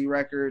Mozzie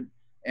record,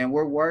 and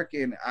we're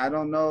working. I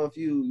don't know if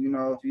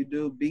you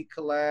do beat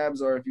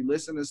collabs or if you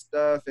listen to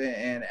stuff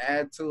and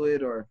add to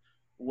it or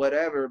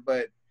whatever,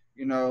 but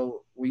you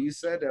know, when you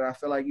said that, I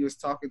felt like you was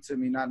talking to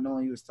me, not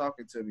knowing you was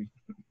talking to me.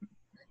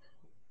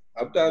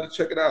 I'm down to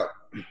check it out.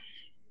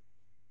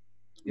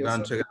 Yes,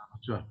 down to check it out,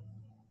 sure.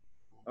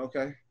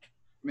 Okay.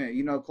 Man,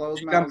 you know,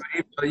 close mouths.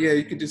 Yeah,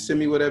 you can just send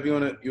me whatever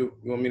you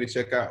want me to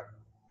check out.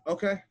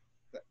 Okay.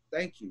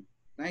 Thank you.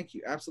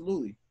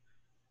 Absolutely.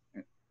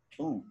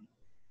 Boom.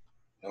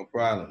 No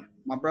problem.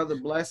 My brother,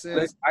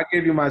 blessings. I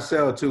give you my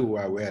cell too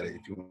while we're at it.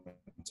 If you want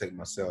to take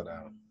my cell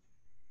down.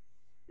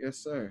 Yes,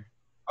 sir.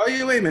 Oh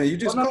yeah, wait a minute. You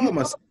just called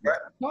my cell, right?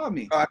 Call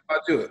me. Oh, I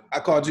called you. I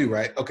called you,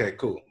 right? Okay,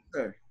 cool.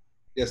 Sir.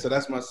 Yeah, so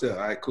that's my cell.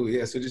 All right, cool.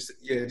 Yeah, so you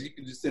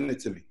can just send it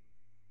to me.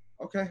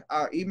 Okay,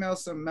 I'll email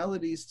some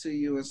melodies to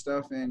you and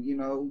stuff, and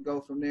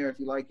go from there if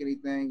you like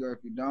anything, or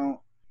if you don't.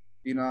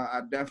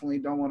 I definitely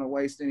don't want to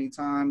waste any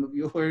time of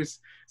yours.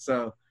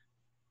 So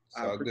It's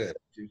all good.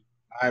 You.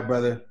 All right,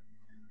 brother.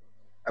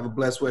 Have a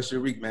blessed rest of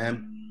your week,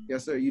 man.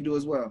 Yes, sir. You do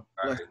as well.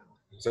 All right,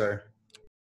 sir.